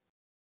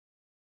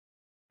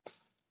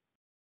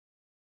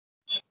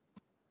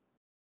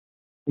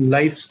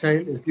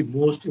 Lifestyle is the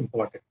most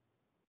important.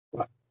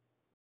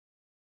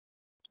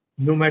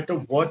 No matter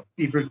what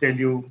people tell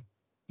you,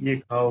 ये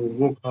खाओ,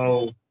 वो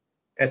खाओ,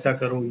 ऐसा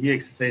करो, ये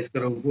exercise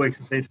करो, वो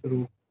exercise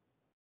करो,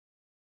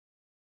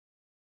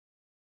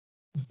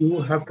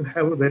 you have to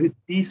have a very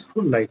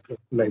peaceful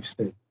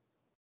lifestyle.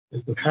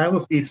 And to have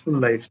a peaceful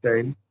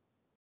lifestyle,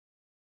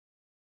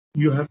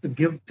 you have to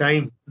give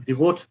time,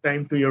 devote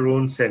time to your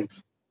own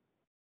self.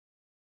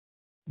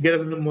 Get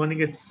up in the morning,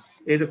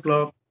 it's 8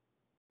 o'clock,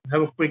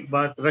 have a quick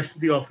bath, rush to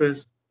the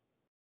office,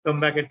 come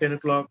back at 10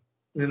 o'clock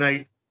in the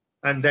night,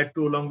 and that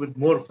too along with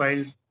more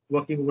files,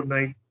 working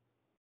overnight.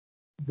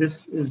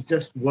 This is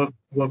just work,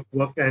 work,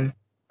 work, and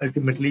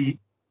ultimately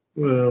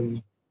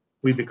um,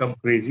 we become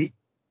crazy.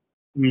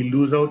 We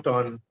lose out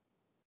on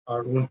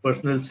our own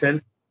personal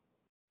self,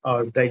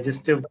 our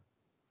digestive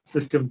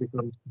system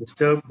becomes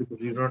disturbed because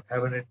we do not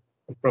have an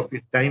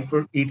appropriate time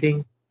for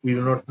eating. We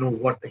do not know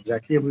what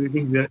exactly we're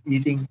eating. We are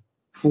eating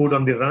food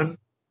on the run.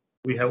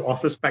 We have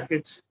office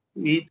packets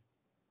to eat.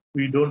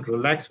 We don't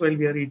relax while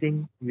we are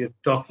eating. We are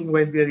talking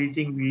while we are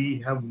eating. We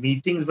have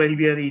meetings while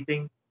we are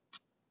eating.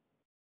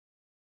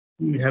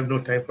 We have no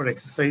time for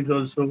exercise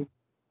also.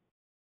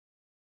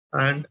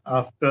 And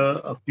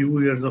after a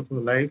few years of our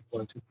life,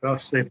 once we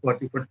cross, say,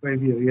 40, 45,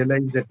 we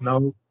realize that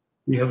now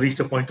we have reached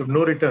a point of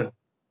no return.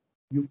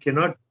 You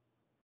cannot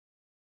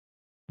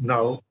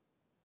now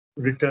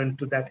return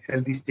to that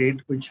healthy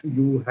state which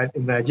you had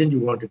imagined you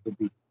wanted to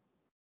be.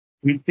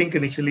 We think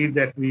initially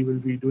that we will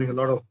be doing a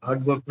lot of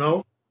hard work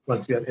now.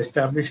 Once we are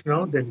established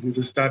now, then we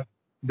will start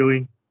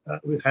doing,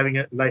 having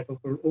a life of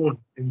our own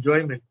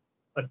enjoyment.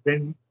 But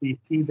then we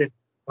see that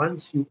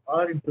once you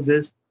are into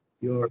this,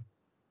 your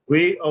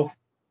way of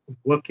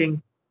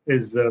working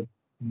is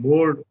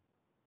more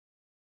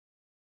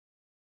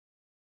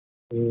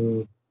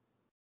uh,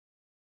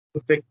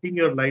 affecting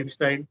your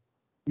lifestyle.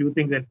 You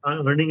think that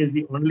earning is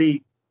the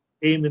only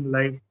aim in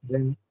life,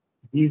 then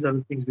these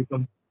other things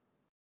become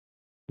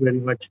very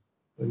much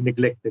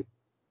neglected.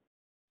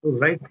 So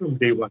right from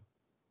day one,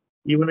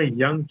 even a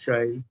young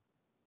child,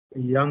 a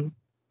young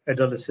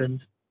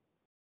adolescent,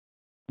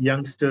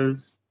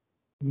 youngsters,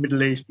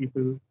 middle-aged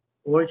people,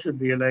 all should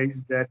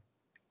realize that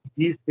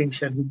these things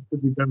should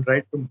be done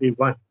right from day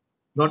one,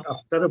 not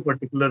after a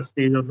particular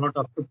stage or not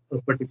after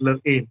a particular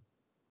aim.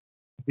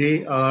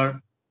 They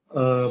are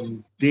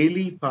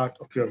daily part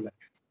of your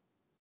life,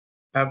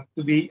 have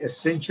to be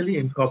essentially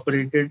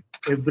incorporated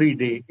every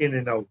day in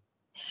and out.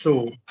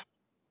 So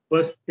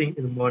first thing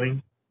in the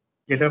morning,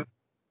 get up,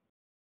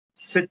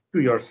 sit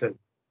to yourself,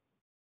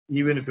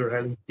 even if you're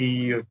having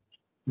tea or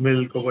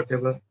milk or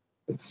whatever,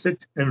 but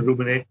sit and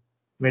ruminate,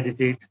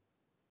 meditate,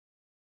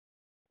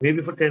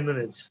 maybe for 10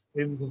 minutes,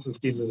 maybe for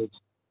 15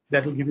 minutes.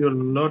 That will give you a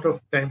lot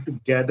of time to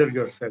gather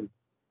yourself,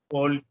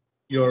 all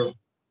your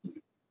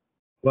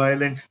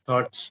violent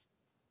thoughts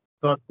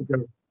that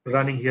are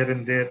running here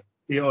and there,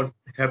 they all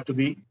have to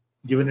be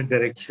given a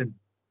direction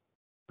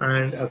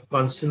and a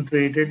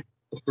concentrated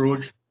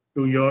approach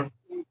to your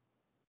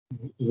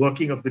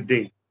working of the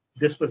day.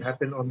 This will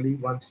happen only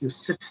once you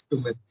sit to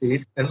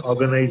meditate and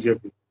organize your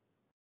day.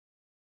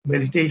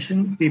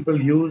 Meditation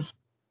people use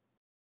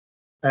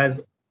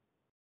as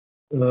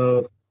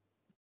a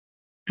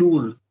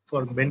tool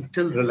for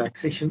mental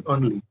relaxation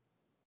only.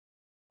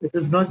 It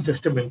is not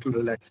just a mental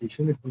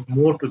relaxation, it is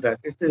more to that.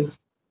 It is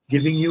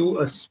giving you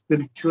a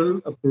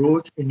spiritual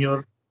approach in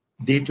your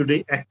day to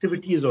day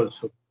activities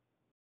also.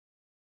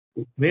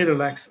 It may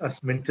relax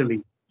us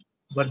mentally,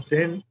 but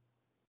then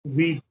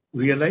we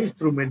realize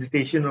through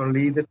meditation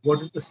only that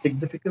what is the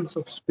significance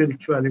of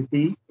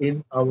spirituality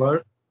in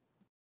our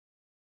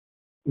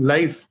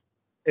life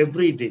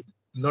every day,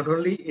 not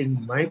only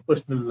in my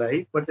personal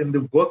life, but in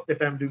the work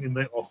that I'm doing in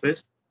my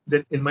office,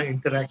 that in my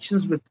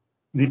interactions with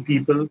the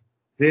people,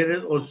 there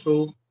is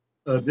also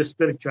this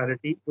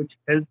spirituality which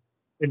helps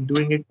in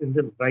doing it in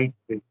the right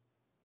way.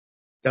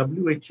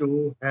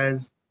 WHO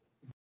has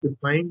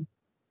defined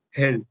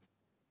health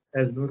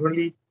as not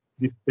only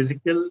the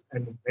physical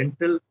and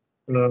mental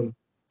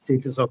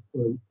status of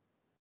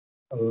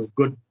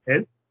good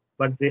health,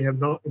 but they have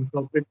now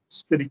incorporated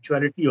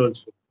spirituality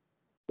also.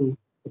 So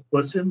a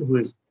person who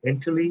is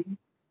mentally,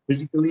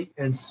 physically,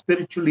 and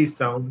spiritually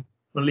sound,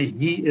 only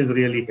he is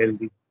really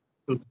healthy.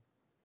 So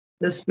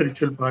the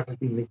spiritual part has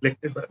been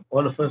neglected by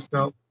all of us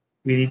now.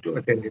 We need to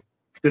attend it.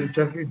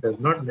 Spirituality does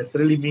not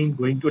necessarily mean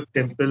going to a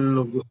temple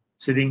or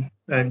sitting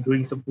and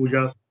doing some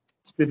puja.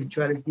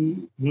 Spirituality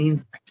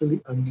means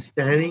actually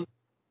understanding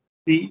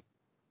the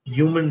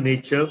human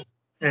nature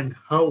and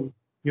how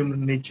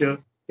human nature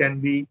can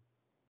be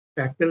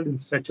tackled in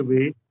such a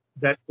way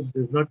that it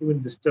does not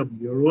even disturb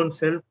your own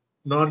self,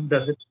 nor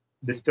does it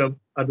disturb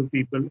other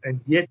people, and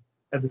yet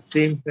at the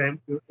same time,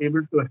 you're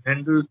able to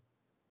handle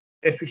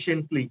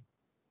efficiently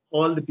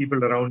all the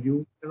people around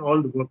you and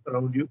all the work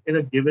around you in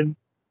a given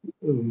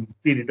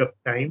period of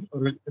time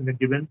or in a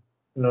given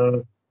uh,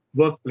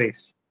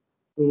 workplace.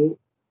 So,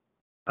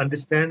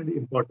 understand the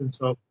importance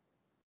of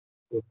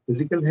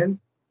physical health,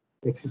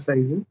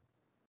 exercising,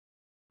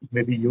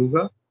 maybe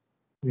yoga,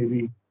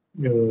 maybe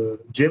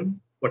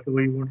gym,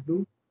 whatever you want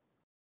to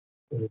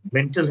do,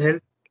 mental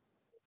health,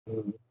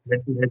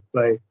 mental health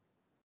by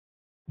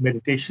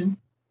meditation,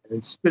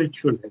 and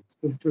spiritual health.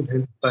 Spiritual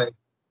health by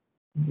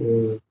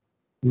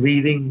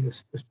reading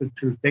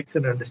spiritual texts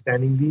and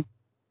understanding the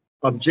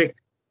object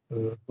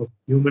of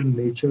human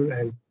nature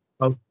and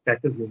how to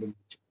tackle human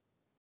nature.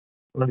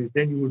 Only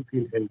then you will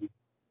feel healthy.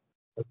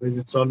 Otherwise,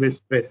 it's always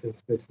stress and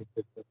stress and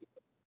stress.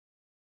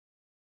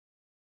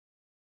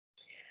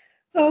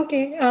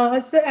 Okay,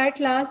 so at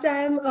last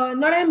I am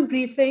not I'm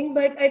briefing,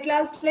 but at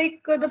last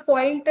like the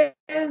point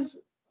is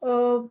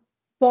uh,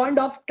 bond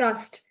of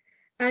trust.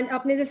 And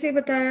आपने जैसे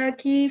बताया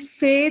कि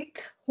faith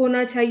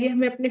होना चाहिए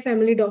हमें अपने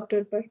family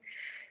doctor पर.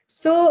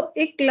 सो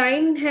एक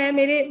लाइन है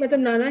मेरे मतलब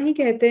नाना ही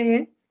कहते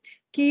हैं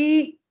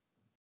कि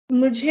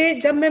मुझे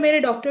जब मैं मेरे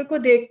डॉक्टर को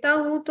देखता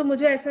हूँ तो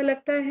मुझे ऐसा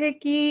लगता है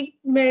कि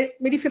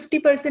मेरी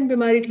 50%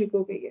 बीमारी ठीक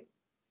हो गई है.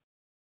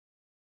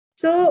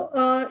 सो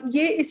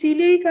ये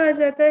इसीलिए ही कहा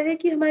जाता है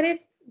कि हमारे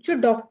जो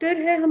डॉक्टर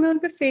है हमें उन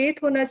पे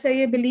फेथ होना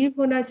चाहिए, बिलीव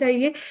होना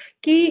चाहिए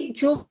कि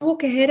जो वो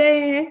कह रहे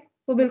हैं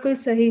वो बिल्कुल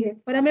सही है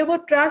और हमें वो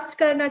ट्रस्ट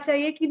करना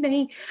चाहिए कि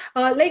नहीं.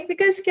 लाइक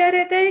बिकॉज क्या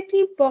रहता है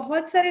कि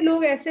बहुत सारे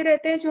लोग ऐसे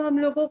रहते हैं जो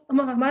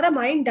हमारा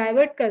माइंड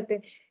डाइवर्ट करते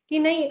हैं कि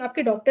नहीं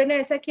आपके डॉक्टर ने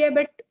ऐसा किया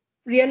बट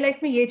रियल लाइफ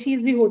में ये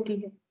चीज भी होती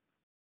है.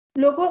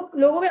 लोगों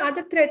लोगों में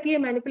आदत रहती है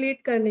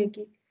मैनिपुलेट करने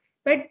की.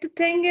 बट द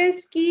थिंग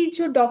इज कि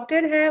जो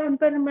डॉक्टर है उन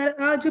पर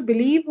हमारा जो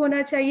बिलीव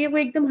होना चाहिए वो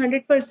एकदम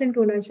 100%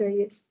 होना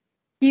चाहिए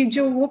कि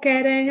जो वो कह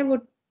रहे हैं वो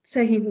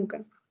सही होगा.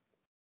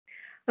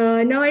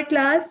 Now at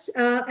last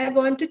I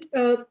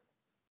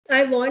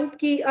want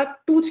कि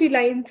आप 2-3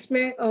 लाइंस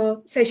में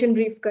सेशन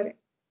ब्रीफ करें.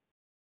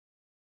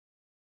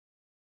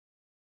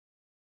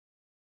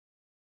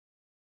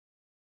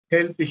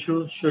 Health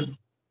issues should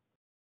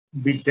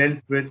be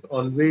dealt with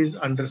always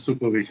under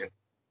supervision.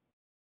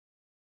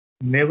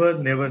 Never,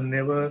 never,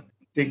 never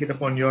take it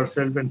upon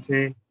yourself and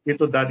say, ये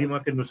तो दादी माँ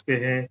के नुस्खे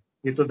हैं,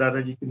 ये तो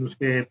दादाजी के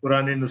नुस्खे हैं,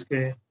 पुराने नुस्खे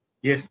हैं.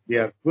 Yes, they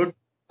are good.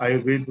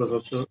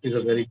 Ayurveda is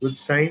a very good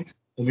science.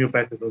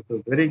 Homeopathy is also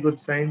a very good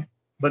science.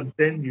 But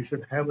then you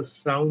should have a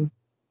sound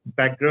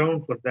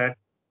background for that,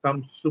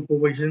 some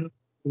supervision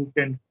who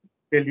can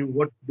tell you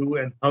what to do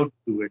and how to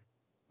do it.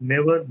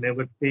 Never,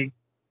 never take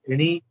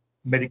any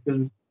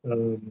medical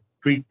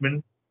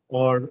treatment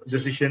or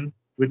decision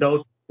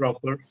without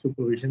proper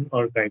supervision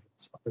or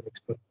guidance of an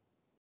expert.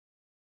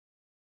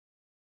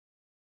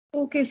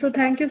 Okay, so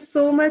thank you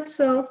so much,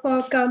 sir,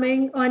 for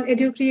coming on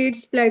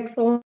EduCreate's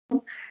platform.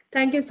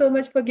 Thank you so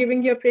much for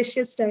giving your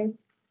precious time.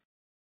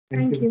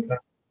 Thank Thank you. you.